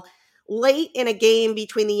tell, late in a game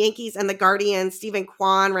between the Yankees and the Guardians, Stephen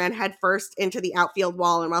Kwan ran headfirst into the outfield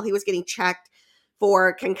wall. And while he was getting checked for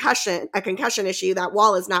a concussion issue, that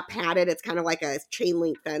wall is not padded. It's kind of like a chain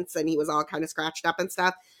link fence, and he was all kind of scratched up and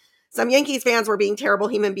stuff. Some Yankees fans were being terrible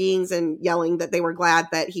human beings and yelling that they were glad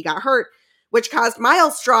that he got hurt, which caused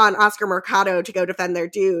Miles Straw and Oscar Mercado to go defend their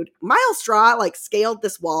dude. Miles Straw scaled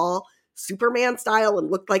this wall Superman style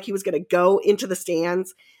and looked like he was going to go into the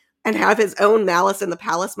stands and have his own Malice in the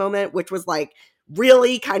Palace moment, which was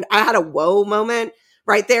really I had a whoa moment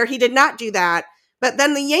right there. He did not do that. But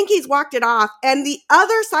then the Yankees walked it off, and the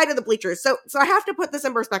other side of the bleachers. So I have to put this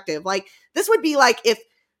in perspective. This would be like if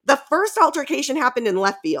the first altercation happened in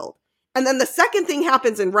left field, and then the second thing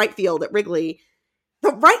happens in right field at Wrigley.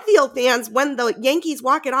 The right field fans, when the Yankees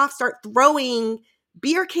walk it off, start throwing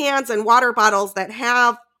beer cans and water bottles that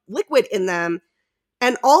have liquid in them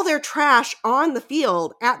and all their trash on the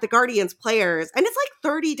field at the Guardians players. And it's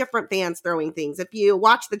 30 different fans throwing things. If you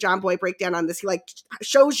watch the John Boy breakdown on this, he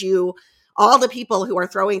shows you all the people who are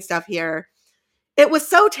throwing stuff here. It was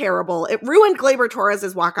so terrible. It ruined Gleyber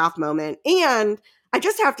Torres' walk-off moment. And I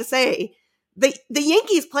just have to say, the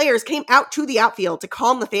Yankees players came out to the outfield to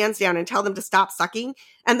calm the fans down and tell them to stop sucking.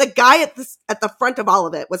 And the guy at the front of all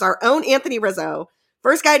of it was our own Anthony Rizzo,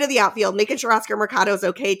 first guy to the outfield, making sure Oscar Mercado's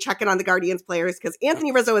okay, checking on the Guardians players, because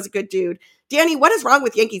Anthony Rizzo is a good dude. Danny, what is wrong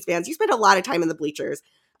with Yankees fans? You spend a lot of time in the bleachers.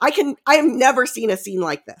 I have never seen a scene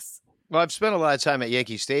like this. Well, I've spent a lot of time at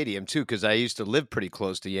Yankee Stadium, too, because I used to live pretty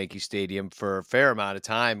close to Yankee Stadium for a fair amount of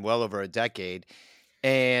time, well over a decade.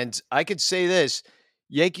 And I could say this.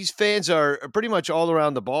 Yankees fans are pretty much all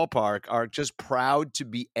around the ballpark are just proud to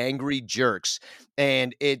be angry jerks.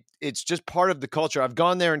 And it's just part of the culture. I've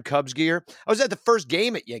gone there in Cubs gear. I was at the first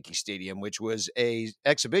game at Yankee Stadium, which was a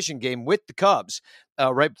exhibition game with the Cubs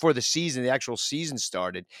right before the actual season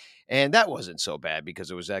started. And that wasn't so bad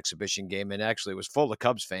because it was an exhibition game and actually it was full of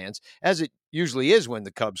Cubs fans, as it usually is when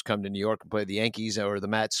the Cubs come to New York and play the Yankees or the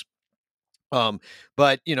Mets.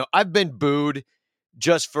 But, I've been booed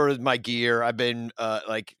just for my gear. I've been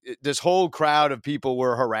this whole crowd of people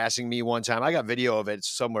were harassing me one time. I got video of it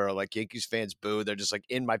somewhere, Yankees fans boo. They're just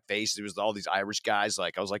in my face. There was all these Irish guys. I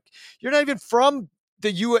was like, you're not even from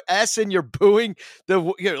the U.S. and you're booing they're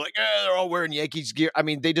all wearing Yankees gear. I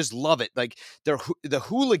mean, they just love it. The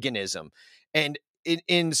hooliganism. And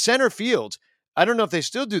in center field, I don't know if they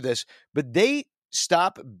still do this, but they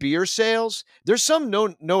stop beer sales. There's some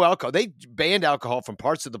no alcohol. They banned alcohol from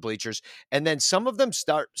parts of the bleachers, and then some of them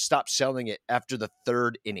stop selling it after the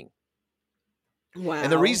 3rd inning. Wow.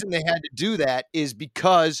 And the reason they had to do that is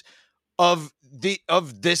because of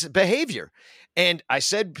this behavior. And I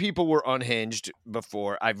said people were unhinged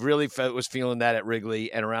before. I really was feeling that at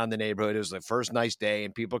Wrigley and around the neighborhood. It was the first nice day,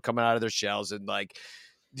 and people coming out of their shells, and like,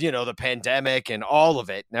 the pandemic and all of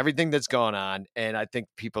it and everything that's going on. And I think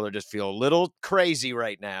people are just feel a little crazy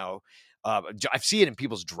right now. I see it in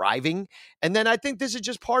people's driving. And then I think this is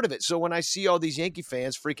just part of it. So when I see all these Yankee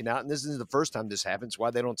fans freaking out, and this isn't the first time this happens, why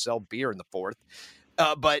they don't sell beer in the fourth.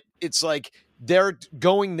 But it's like they're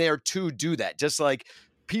going there to do that. Just like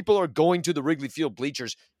people are going to the Wrigley Field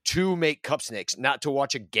bleachers to make cup snakes, not to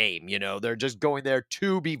watch a game. They're just going there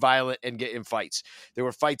to be violent and get in fights. There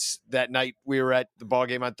were fights that night. We were at the ball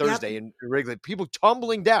game on Thursday in Wrigley, people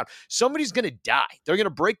tumbling down. Somebody's going to die. They're going to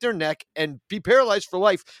break their neck and be paralyzed for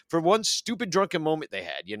life for one stupid drunken moment they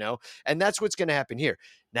had, and that's what's going to happen here.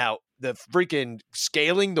 Now, the freaking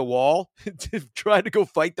scaling the wall to try to go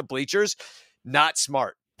fight the bleachers, not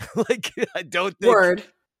smart. Like, I don't think. Word.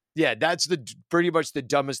 Yeah, that's pretty much the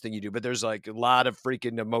dumbest thing you do. But there's like a lot of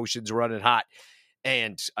freaking emotions running hot.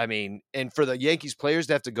 And I mean, and for the Yankees players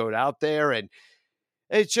to have to go out there, and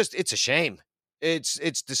it's a shame.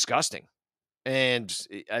 It's disgusting. And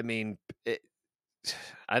I mean,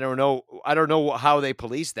 I don't know how they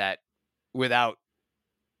police that without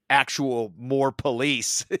actual more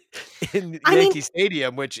police in Yankee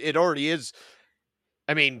Stadium, which it already is.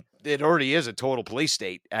 I mean, it already is a total police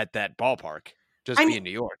state at that ballpark, being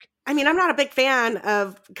New York. I mean, I'm not a big fan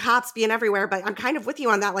of cops being everywhere, but I'm kind of with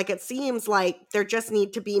you on that. Like, it seems like there just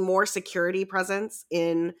need to be more security presence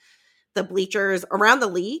in the bleachers around the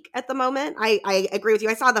league at the moment. I agree with you.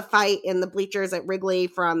 I saw the fight in the bleachers at Wrigley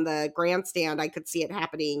from the grandstand. I could see it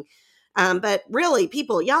happening. But really,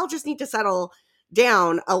 people, y'all just need to settle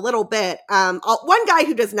down a little bit. One guy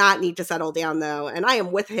who does not need to settle down, though, and I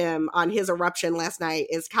am with him on his eruption last night,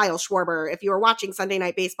 is Kyle Schwarber. If you were watching Sunday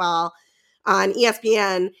Night Baseball on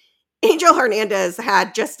ESPN, Angel Hernandez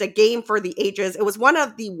had just a game for the ages. It was one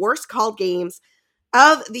of the worst called games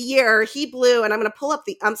of the year. He blew, and I'm going to pull up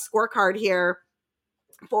the scorecard here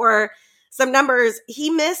for some numbers. He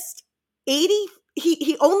missed 80.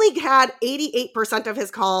 He only had 88% of his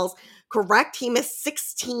calls correct. He missed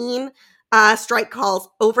 16 strike calls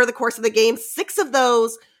over the course of the game. 6 of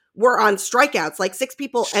those were on strikeouts. Like 6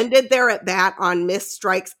 people ended their at bat on missed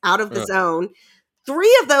strikes out of the zone.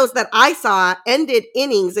 3 of those that I saw ended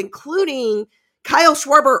innings, including Kyle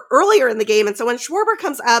Schwarber earlier in the game. And so when Schwarber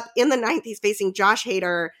comes up in the 9th, he's facing Josh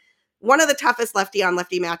Hader, one of the toughest lefty on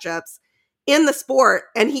lefty matchups in the sport.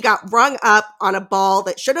 And he got rung up on a ball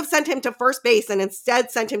that should have sent him to first base and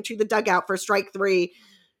instead sent him to the dugout for strike 3.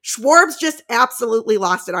 Schwarb's just absolutely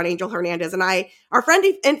lost it on Angel Hernandez. And our friend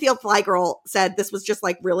Infield Fly Girl said this was just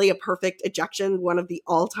like really a perfect ejection, one of the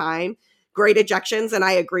all-time great ejections. And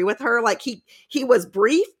I agree with her. Like he was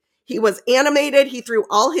brief. He was animated. He threw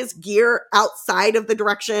all his gear outside of the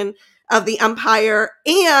direction of the umpire.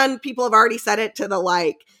 And people have already said it to the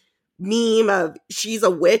like meme of she's a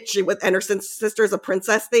witch with Anderson's sister's a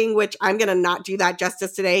princess thing, which I'm going to not do that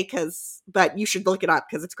justice today but you should look it up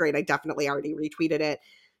because it's great. I definitely already retweeted it.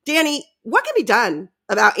 Danny, what can be done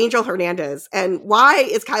about Angel Hernandez, and why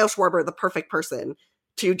is Kyle Schwarber the perfect person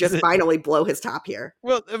to just finally blow his top here?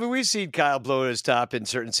 Well, I mean, we've seen Kyle blow his top in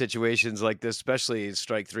certain situations like this, especially in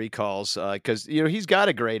strike 3 calls, because he's got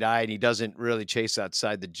a great eye and he doesn't really chase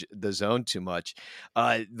outside the zone too much.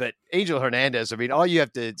 But Angel Hernandez, I mean, all you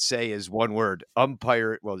have to say is one word: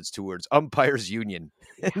 umpire. Well, it's 2 words: umpires union.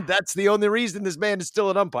 And that's the only reason this man is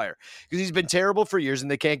still an umpire, because he's been terrible for years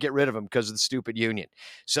and they can't get rid of him because of the stupid union.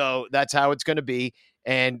 So that's how it's going to be.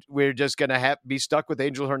 And we're just going to be stuck with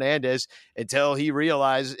Angel Hernandez until he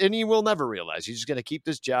realizes, and he will never realize, he's just going to keep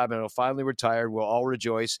this job and he'll finally retire. We'll all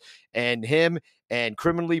rejoice. And him and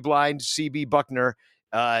criminally blind CB Buckner,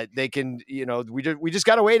 they can, we just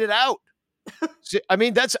got to wait it out. So, I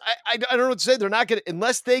mean, I don't know what to say. They're not going to,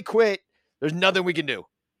 unless they quit, there's nothing we can do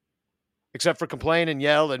except for complain and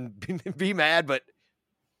yell and be mad. But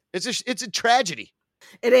it's a tragedy.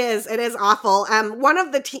 It is awful. One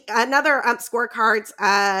of the another scorecards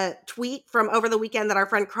tweet from over the weekend that our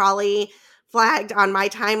friend Crawley flagged on my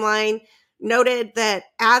timeline noted that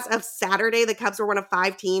as of Saturday, the Cubs were one of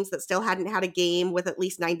 5 teams that still hadn't had a game with at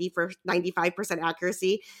least 95%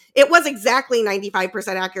 accuracy. It was exactly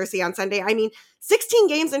 95% accuracy on Sunday. I mean, 16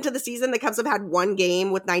 games into the season, the Cubs have had 1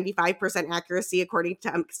 game with 95% accuracy according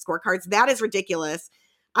to scorecards. That is ridiculous.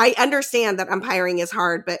 I understand that umpiring is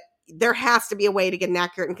hard, but there has to be a way to get an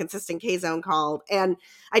accurate and consistent K-zone called. And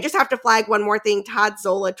I just have to flag one more thing. Todd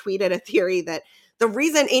Zola tweeted a theory that the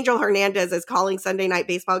reason Angel Hernandez is calling Sunday Night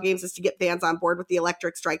Baseball games is to get fans on board with the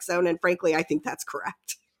electric strike zone. And frankly, I think that's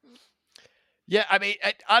correct. Yeah, I mean,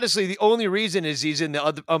 honestly, the only reason is he's in the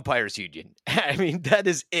other umpires union. I mean, that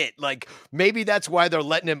is it. Like, maybe that's why they're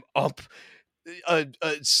letting him ump a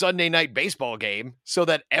Sunday night baseball game so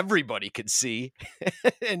that everybody could see.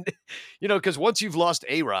 And, because once you've lost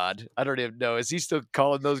A-Rod, I don't even know, is he still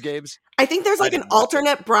calling those games? I think there's I like an didn't know.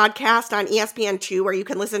 alternate broadcast on ESPN2 where you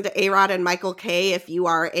can listen to A-Rod and Michael Kay if you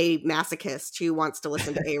are a masochist who wants to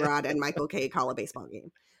listen to A-Rod and Michael Kay call a baseball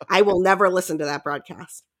game. I will never listen to that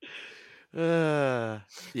broadcast. Yeah.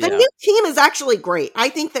 The new team is actually great. I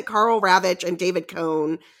think that Karl Ravech and David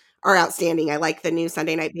Cone are outstanding. I like the new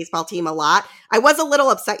Sunday Night Baseball team a lot. I was a little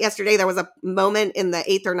upset yesterday. There was a moment in the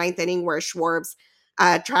 8th or 9th inning where Schwartz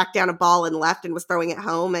tracked down a ball and left and was throwing it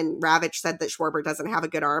home, and Ravech said that Schwarber doesn't have a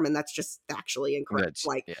good arm, and that's just factually incorrect.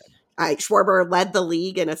 Schwarber led the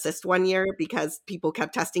league in assist one year because people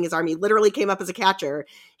kept testing his arm. He literally came up as a catcher.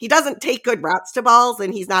 He doesn't take good routes to balls,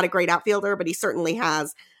 and he's not a great outfielder, but he certainly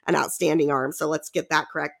has an outstanding arm. So let's get that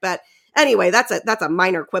correct. But anyway, that's a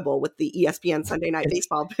minor quibble with the ESPN Sunday Night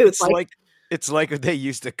Baseball booth. It's like they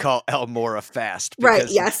used to call Almora fast. Right,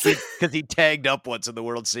 yes. Because he tagged up once in the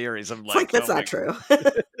World Series. I'm like, that's not true.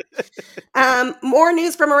 More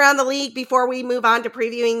news from around the league before we move on to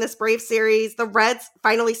previewing this Braves series. The Reds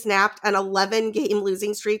finally snapped an 11-game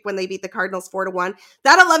losing streak when they beat the Cardinals 4-1.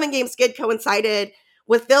 That 11-game skid coincided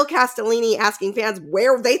with Phil Castellini asking fans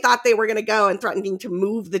where they thought they were going to go and threatening to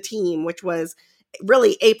move the team, which was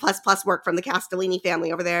really A++ work from the Castellini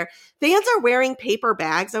family over there. Fans are wearing paper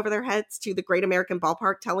bags over their heads to the Great American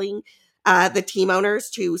Ballpark, telling the team owners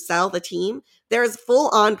to sell the team. There's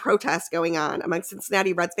full-on protest going on among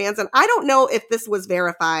Cincinnati Reds fans, and I don't know if this was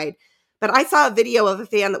verified, but I saw a video of a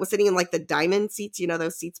fan that was sitting in like the diamond seats,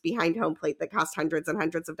 those seats behind home plate that cost hundreds and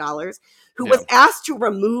hundreds of dollars, who was asked to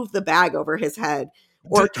remove the bag over his head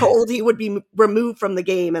or told he would be removed from the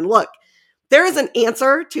game. And look, there is an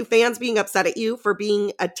answer to fans being upset at you for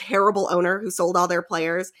being a terrible owner who sold all their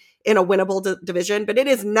players in a winnable division, but it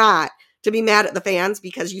is not to be mad at the fans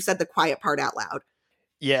because you said the quiet part out loud.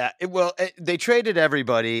 Yeah, they traded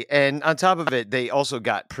everybody, and on top of it, they also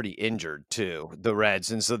got pretty injured too, the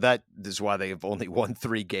Reds, and so that is why they have only won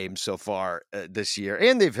 3 games so far this year,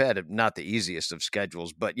 and they've had not the easiest of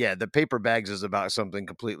schedules. But yeah, the paper bags is about something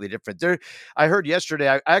completely different. I heard yesterday,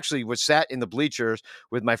 I actually was sat in the bleachers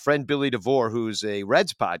with my friend Billy DeVore, who's a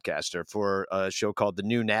Reds podcaster for a show called The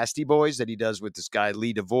New Nasty Boys that he does with this guy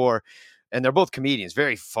Lee DeVore. And they're both comedians,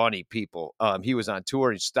 very funny people. He was on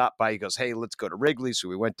tour. He stopped by. He goes, "Hey, let's go to Wrigley." So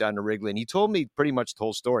we went down to Wrigley, and he told me pretty much the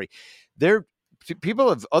whole story. Other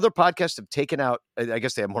podcasts have taken out, I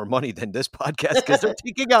guess they have more money than this podcast because they're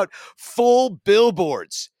taking out full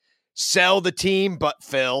billboards. Sell the team, but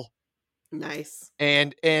Phil. Nice.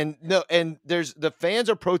 And there's the fans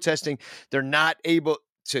are protesting. They're not able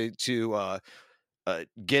to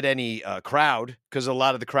get any crowd because a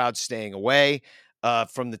lot of the crowd's staying away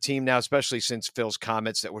from the team now, especially since Phil's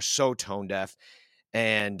comments that were so tone deaf.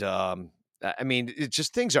 And I mean, it's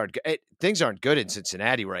just things aren't good in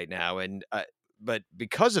Cincinnati right now. And but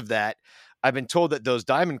because of that, I've been told that those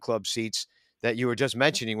Diamond Club seats that you were just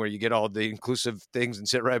mentioning, where you get all the inclusive things and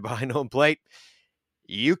sit right behind home plate,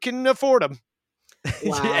 you can afford them.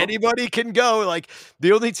 Wow. Anybody can go. Like,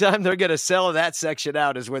 the only time they're going to sell that section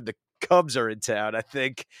out is when the Cubs are in town, I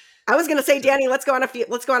think. I was going to say, Danny, let's go on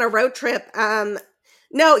a road trip.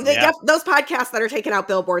 Those podcasts that are taking out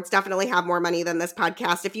billboards definitely have more money than this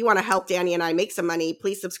podcast. If you want to help Danny and I make some money,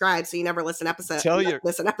 please subscribe so you never miss an episode. Tell your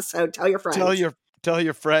friends. Tell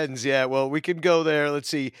your friends. Yeah. Well, we can go there. Let's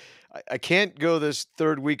see. I can't go this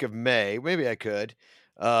third week of May. Maybe I could.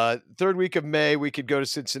 Third week of May, we could go to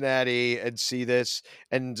Cincinnati and see this.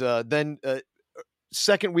 And then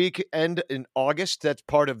second weekend in August, that's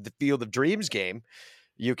part of the Field of Dreams game.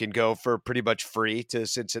 You can go for pretty much free to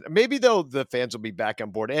Cincinnati. Maybe though the fans will be back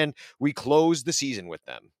on board, and we close the season with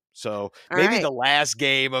them. So maybe the last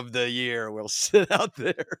game of the year we'll sit out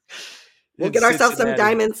there. We'll get ourselves some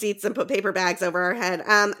diamond seats and put paper bags over our head.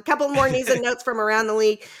 A couple more news and notes from around the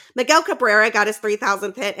league. Miguel Cabrera got his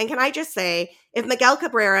 3,000th hit. And can I just say, if Miguel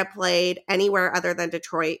Cabrera played anywhere other than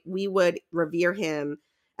Detroit, we would revere him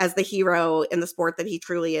as the hero in the sport that he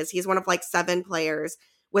truly is. He's one of like 7 players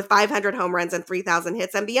with 500 home runs and 3,000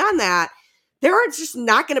 hits. And beyond that, there are just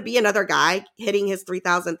not going to be another guy hitting his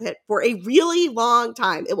 3,000th hit for a really long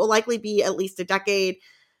time. It will likely be at least a decade.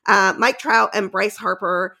 Mike Trout and Bryce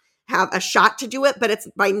Harper have a shot to do it, but it's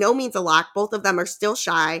by no means a lock. Both of them are still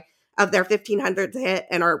shy of their 1,500th hit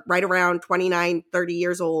and are right around 29, 30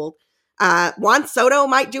 years old. Juan Soto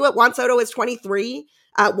might do it. Juan Soto is 23.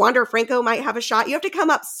 Wander Franco might have a shot. You have to come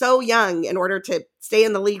up so young in order to stay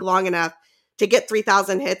in the league long enough to get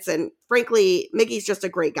 3,000 hits. And frankly, Miggy's just a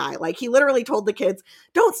great guy. Like, he literally told the kids,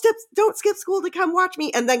 don't skip school to come watch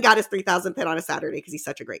me, and then got his 3,000th hit on a Saturday because he's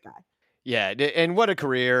such a great guy. Yeah, and what a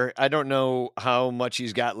career. I don't know how much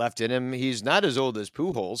he's got left in him. He's not as old as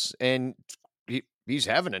Pujols, and he's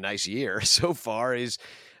having a nice year so far. He's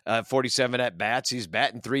 47 at-bats. He's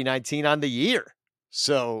batting .319 on the year.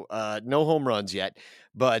 So no home runs yet,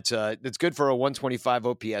 but it's good for a 125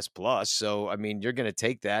 OPS plus. So, I mean, you're going to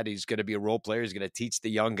take that. He's going to be a role player. He's going to teach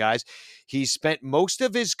the young guys. He spent most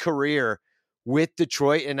of his career with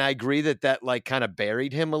Detroit, and I agree that like kind of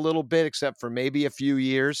buried him a little bit, except for maybe a few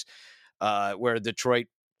years where Detroit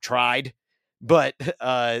tried. But,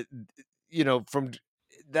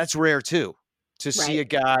 that's rare too, to see a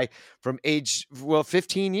guy from age,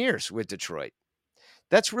 15 years with Detroit.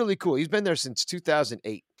 That's really cool. He's been there since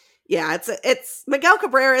 2008. Yeah, it's Miguel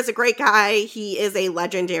Cabrera is a great guy. He is a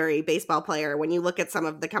legendary baseball player. When you look at some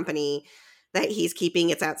of the company that he's keeping,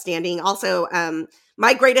 it's outstanding. Also,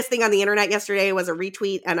 my greatest thing on the internet yesterday was a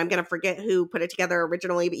retweet, and I'm going to forget who put it together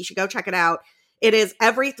originally, but you should go check it out. It is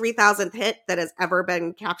every 3,000th hit that has ever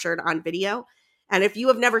been captured on video. And if you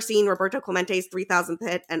have never seen Roberto Clemente's 3,000th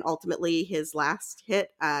hit and ultimately his last hit,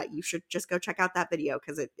 you should just go check out that video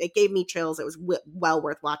because it gave me chills. It was well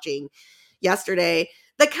worth watching yesterday.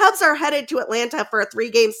 The Cubs are headed to Atlanta for a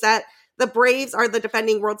 3-game set. The Braves are the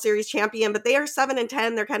defending World Series champion, but they are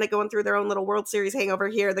 7-10. They're kind of going through their own little World Series hangover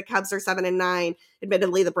here. The Cubs are 7-9.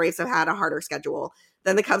 Admittedly, the Braves have had a harder schedule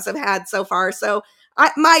than the Cubs have had so far. So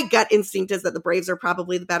my gut instinct is that the Braves are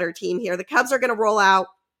probably the better team here. The Cubs are going to roll out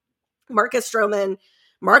Marcus Stroman,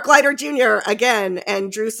 Mark Leiter Jr. again,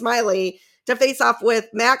 and Drew Smyly to face off with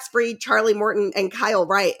Max Fried, Charlie Morton, and Kyle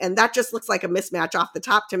Wright. And that just looks like a mismatch off the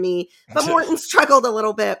top to me. But Morton struggled a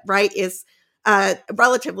little bit. Wright is a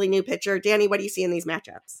relatively new pitcher. Danny, what do you see in these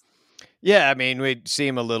matchups? Yeah, I mean, we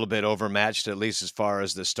seem a little bit overmatched, at least as far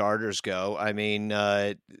as the starters go. I mean,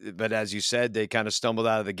 but as you said, they kind of stumbled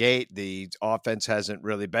out of the gate. The offense hasn't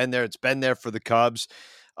really been there. It's been there for the Cubs.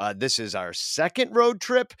 This is our second road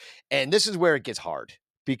trip, and this is where it gets hard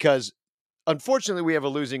because unfortunately we have a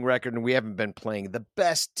losing record and we haven't been playing the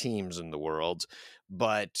best teams in the world,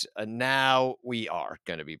 but now we are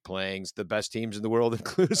going to be playing the best teams in the world,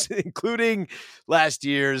 including last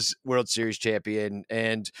year's World Series champion.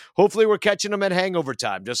 And hopefully we're catching them at hangover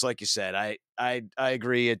time. Just like you said, I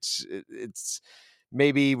agree. It's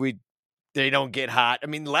maybe they don't get hot. I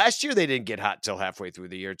mean, last year they didn't get hot till halfway through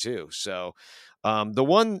the year too. So the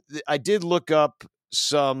one I did look up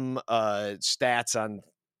some stats on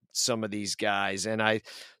some of these guys, and I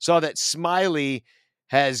saw that Smyly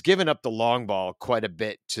has given up the long ball quite a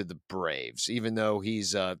bit to the Braves, even though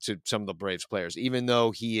he's to some of the Braves players, even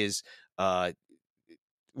though he is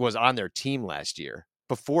was on their team last year.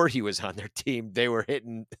 Before he was on their team, they were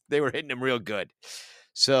hitting him real good.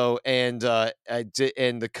 So and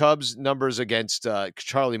the Cubs numbers against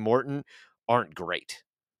Charlie Morton aren't great.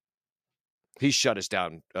 He shut us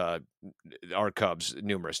down, our Cubs,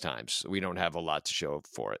 numerous times. We don't have a lot to show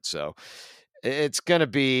for it. So it's going to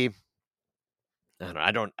be,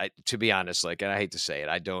 to be honest, and I hate to say it,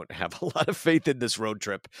 I don't have a lot of faith in this road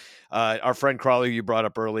trip. Our friend Crawley, you brought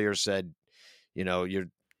up earlier, said, you're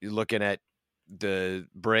looking at the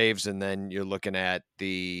Braves and then you're looking at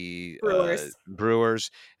the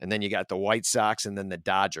Brewers, and then you got the White Sox and then the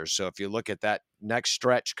Dodgers. So if you look at that next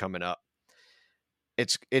stretch coming up,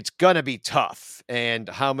 it's going to be tough. And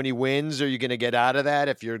how many wins are you going to get out of that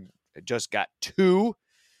if you're just got 2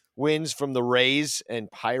 wins from the Rays and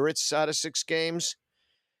Pirates out of 6 games?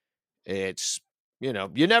 It's, you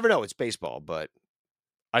never know. It's baseball, but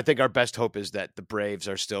I think our best hope is that the Braves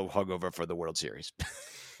are still hungover for the World Series.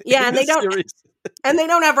 Yeah, and they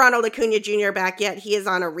don't have Ronald Acuna Jr. back yet. He is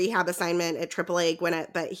on a rehab assignment at AAA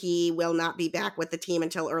Gwinnett, but he will not be back with the team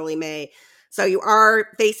until early May. So you are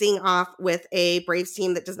facing off with a Braves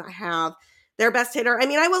team that does not have their best hitter. I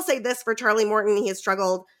mean, I will say this for Charlie Morton. He has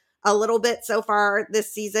struggled a little bit so far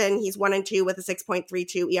this season. He's 1-2 with a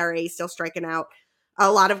 6.32 ERA, still striking out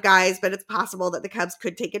a lot of guys, but it's possible that the Cubs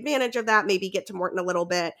could take advantage of that, maybe get to Morton a little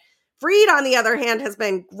bit. Fried, on the other hand, has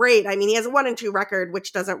been great. I mean, he has a 1-2 record,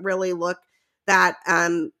 which doesn't really look that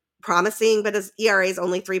promising, but his ERA is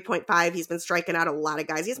only 3.5. He's been striking out a lot of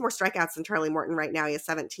guys. He has more strikeouts than Charlie Morton right now. He has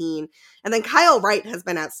 17. And then Kyle Wright has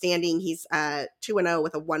been outstanding. He's 2-0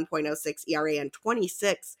 with a 1.06 ERA and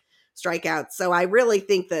 26 strikeouts. So I really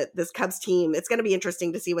think that this Cubs team, it's going to be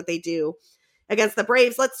interesting to see what they do against the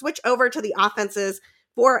Braves. Let's switch over to the offenses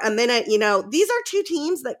for a minute. These are 2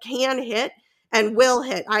 teams that can hit and will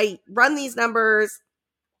hit. I run these numbers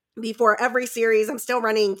before every series. I'm still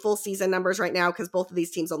running full season numbers right now because both of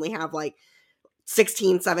these teams only have like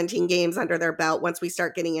 16, 17 games under their belt. Once we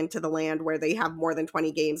start getting into the land where they have more than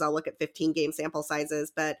 20 games, I'll look at 15 game sample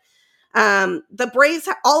sizes. But the Braves,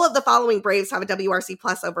 all of the following Braves have a WRC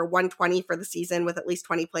plus over 120 for the season with at least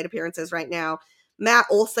 20 plate appearances right now. Matt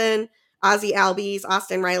Olson, Ozzie Albies,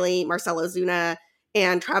 Austin Riley, Marcell Ozuna,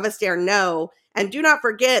 and Travis d'Arnaud. And do not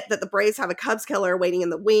forget that the Braves have a Cubs killer waiting in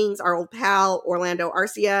the wings. Our old pal, Orlando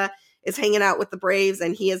Arcia, is hanging out with the Braves,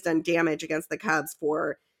 and he has done damage against the Cubs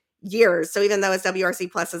for years. So even though his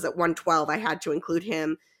WRC plus is at 112, I had to include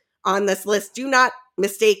him on this list. Do not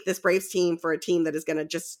mistake this Braves team for a team that is going to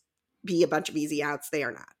just be a bunch of easy outs. They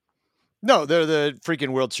are not. No, they're the freaking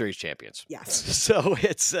World Series champions. Yes. So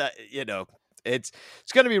it's it's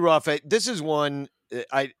going to be rough. This is one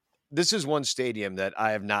stadium that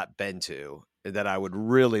I have not been to that I would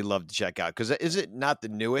really love to check out, because is it not the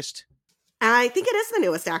newest? I think it is the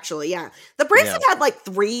newest, actually. Yeah. The Braves have had like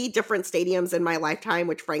 3 different stadiums in my lifetime,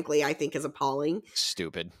 which frankly I think is appalling.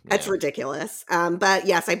 Stupid. That's ridiculous. But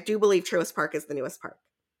yes, I do believe Truist Park is the newest park.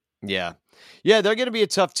 Yeah. Yeah, they're going to be a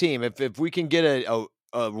tough team. If we can get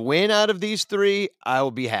a win out of these 3, I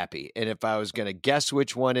will be happy. And if I was going to guess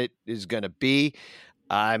which one it is going to be,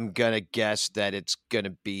 I'm going to guess that it's going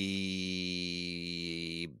to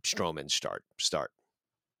be Stroman's start.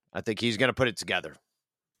 I think he's going to put it together.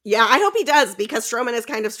 Yeah, I hope he does, because Stroman has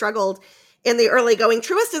kind of struggled in the early going.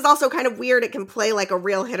 Truist is also kind of weird. It can play like a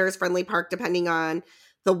real hitters friendly park depending on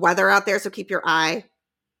the weather out there. So keep your eye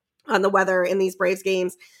on the weather in these Braves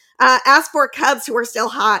games. As for Cubs, who are still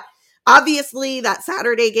hot, obviously that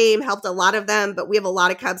Saturday game helped a lot of them, but we have a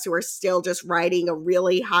lot of Cubs who are still just riding a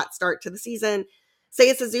really hot start to the season.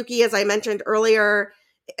 Seiya Suzuki, as I mentioned earlier,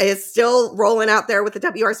 is still rolling out there with the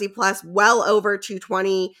WRC plus well over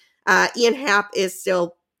 220. Ian Happ is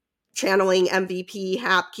still channeling MVP.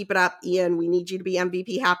 Happ, keep it up, Ian. We need you to be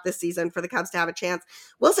MVP Happ this season for the Cubs to have a chance.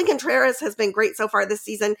 Wilson Contreras has been great so far this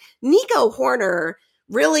season. Nico Hoerner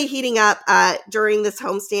really heating up during this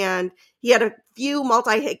homestand. He had a few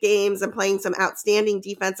multi-hit games and playing some outstanding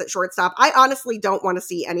defense at shortstop. I honestly don't want to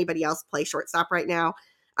see anybody else play shortstop right now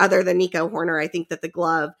other than Nico Hoerner. I think that the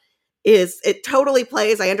glove it totally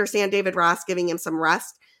plays. I understand David Ross giving him some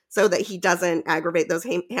rest so that he doesn't aggravate those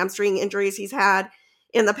hamstring injuries he's had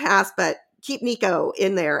in the past, but keep Nico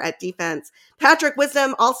in there at defense. Patrick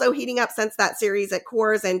Wisdom also heating up since that series at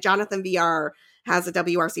Coors, and Jonathan Villar has a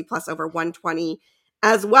WRC plus over 120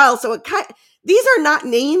 as well. So these are not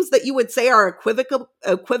names that you would say are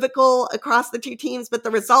equivocal across the two teams, but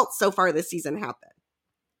the results so far this season have been.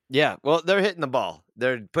 Yeah, well, they're hitting the ball.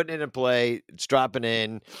 They're putting it in play. It's dropping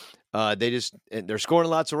in. They're scoring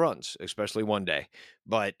lots of runs, especially one day.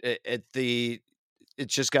 But it's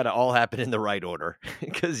just got to all happen in the right order,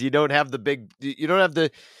 because you don't have the big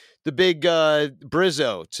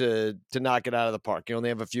Brizzo to knock it out of the park. You only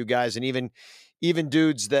have a few guys, and even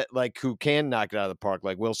dudes that who can knock it out of the park,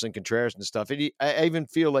 like Wilson Contreras and stuff. I even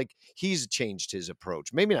feel like he's changed his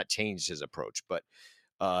approach. Maybe not changed his approach, but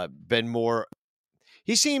been more.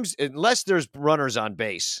 He seems, unless there's runners on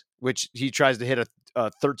base, which he tries to hit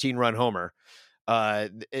a 13-run homer,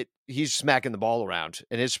 he's smacking the ball around,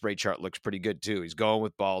 and his spray chart looks pretty good too. He's going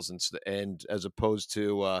with balls, and as opposed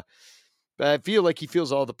to, I feel like he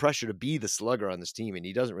feels all the pressure to be the slugger on this team, and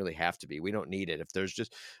he doesn't really have to be. We don't need it. If there's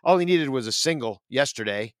just all he needed was a single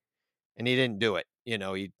yesterday, and he didn't do it.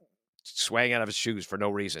 He swang out of his shoes for no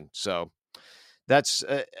reason. So that's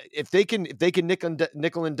if they can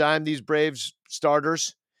nickel and dime these Braves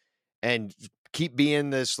starters and keep being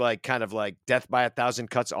this kind of death by 1,000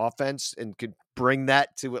 cuts offense, and could bring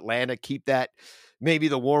that to Atlanta, keep that, maybe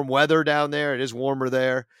the warm weather down there. It is warmer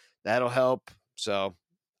there. That'll help. So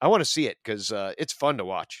I want to see it, because it's fun to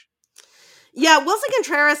watch. Yeah, Wilson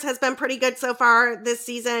Contreras has been pretty good so far this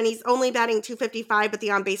season. He's only batting .255, but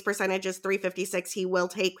the on-base percentage is .356. He will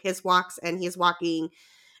take his walks, and he's walking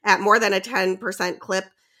at more than a 10% clip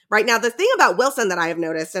right now. The thing about Wilson that I have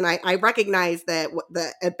noticed, and I recognize that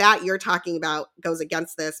the at-bat you're talking about goes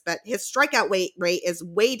against this, but his strikeout rate is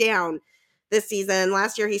way down this season.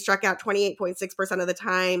 Last year, he struck out 28.6% of the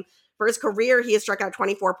time. For his career, he has struck out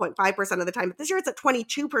 24.5% of the time. But this year, it's at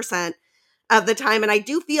 22% of the time. And I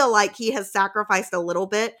do feel like he has sacrificed a little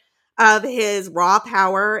bit of his raw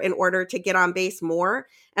power in order to get on base more.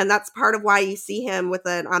 And that's part of why you see him with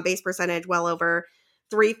an on-base percentage well over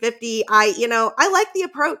 .350. I like the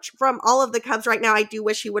approach from all of the Cubs right now. I do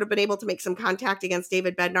wish he would have been able to make some contact against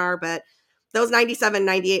David Bednar, but those 97,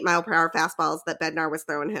 98 mile per hour fastballs that Bednar was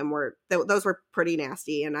throwing him those were pretty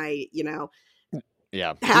nasty. And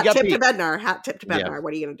yeah, hat tip to Bednar. Yeah.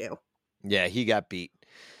 What are you going to do? Yeah, he got beat.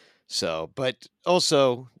 So, but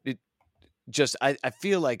also just I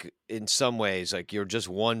feel like in some ways like you're just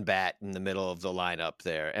one bat in the middle of the lineup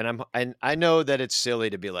there, and I know that it's silly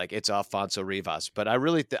to be like it's Alfonso Rivas, but I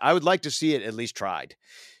really I would like to see it at least tried.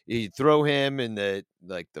 You throw him in the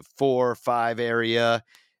like the 4 or 5 area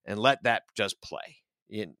and let that just play.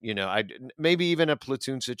 You know, I maybe even a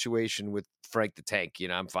platoon situation with Frank the Tank. You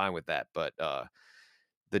know, I'm fine with that, but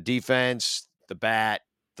the defense, the bat,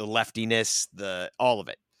 the leftiness, the all of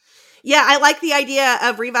it. Yeah, I like the idea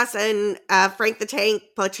of Rivas and Frank the Tank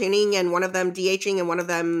platooning and one of them DHing and one of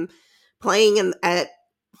them playing at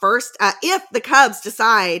first. If the Cubs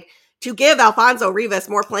decide to give Alfonso Rivas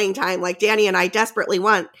more playing time, like Danny and I desperately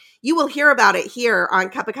want, you will hear about it here on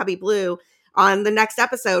Cup of Cubby Blue on the next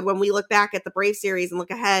episode when we look back at the Brave series and look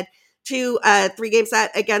ahead to a 3-game set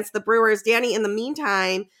against the Brewers. Danny, in the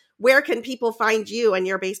meantime, where can people find you and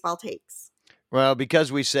your baseball takes? Well,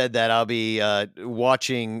 because we said that, I'll be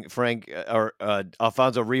watching Frank or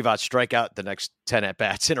Alfonso Rivas strike out the next 10 at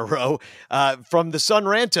bats in a row from the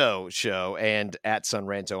Sunranto show and at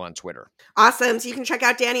Sunranto on Twitter. Awesome. So you can check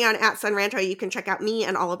out Danny on at Sunranto. You can check out me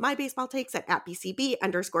and all of my baseball takes at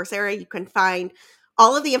BCB_Sarah. You can find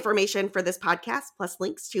all of the information for this podcast, plus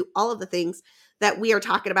links to all of the things that we are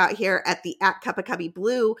talking about here at the at Cup of Cubby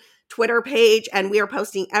Blue Twitter page. And we are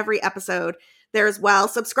posting every episode there as well.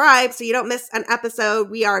 Subscribe so you don't miss an episode.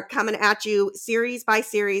 We are coming at you series by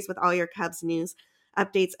series with all your Cubs news,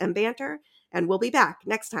 updates, and banter. And we'll be back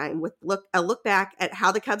next time with a look back at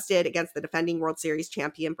how the Cubs did against the defending World Series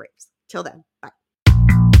champion Braves. Till then, bye.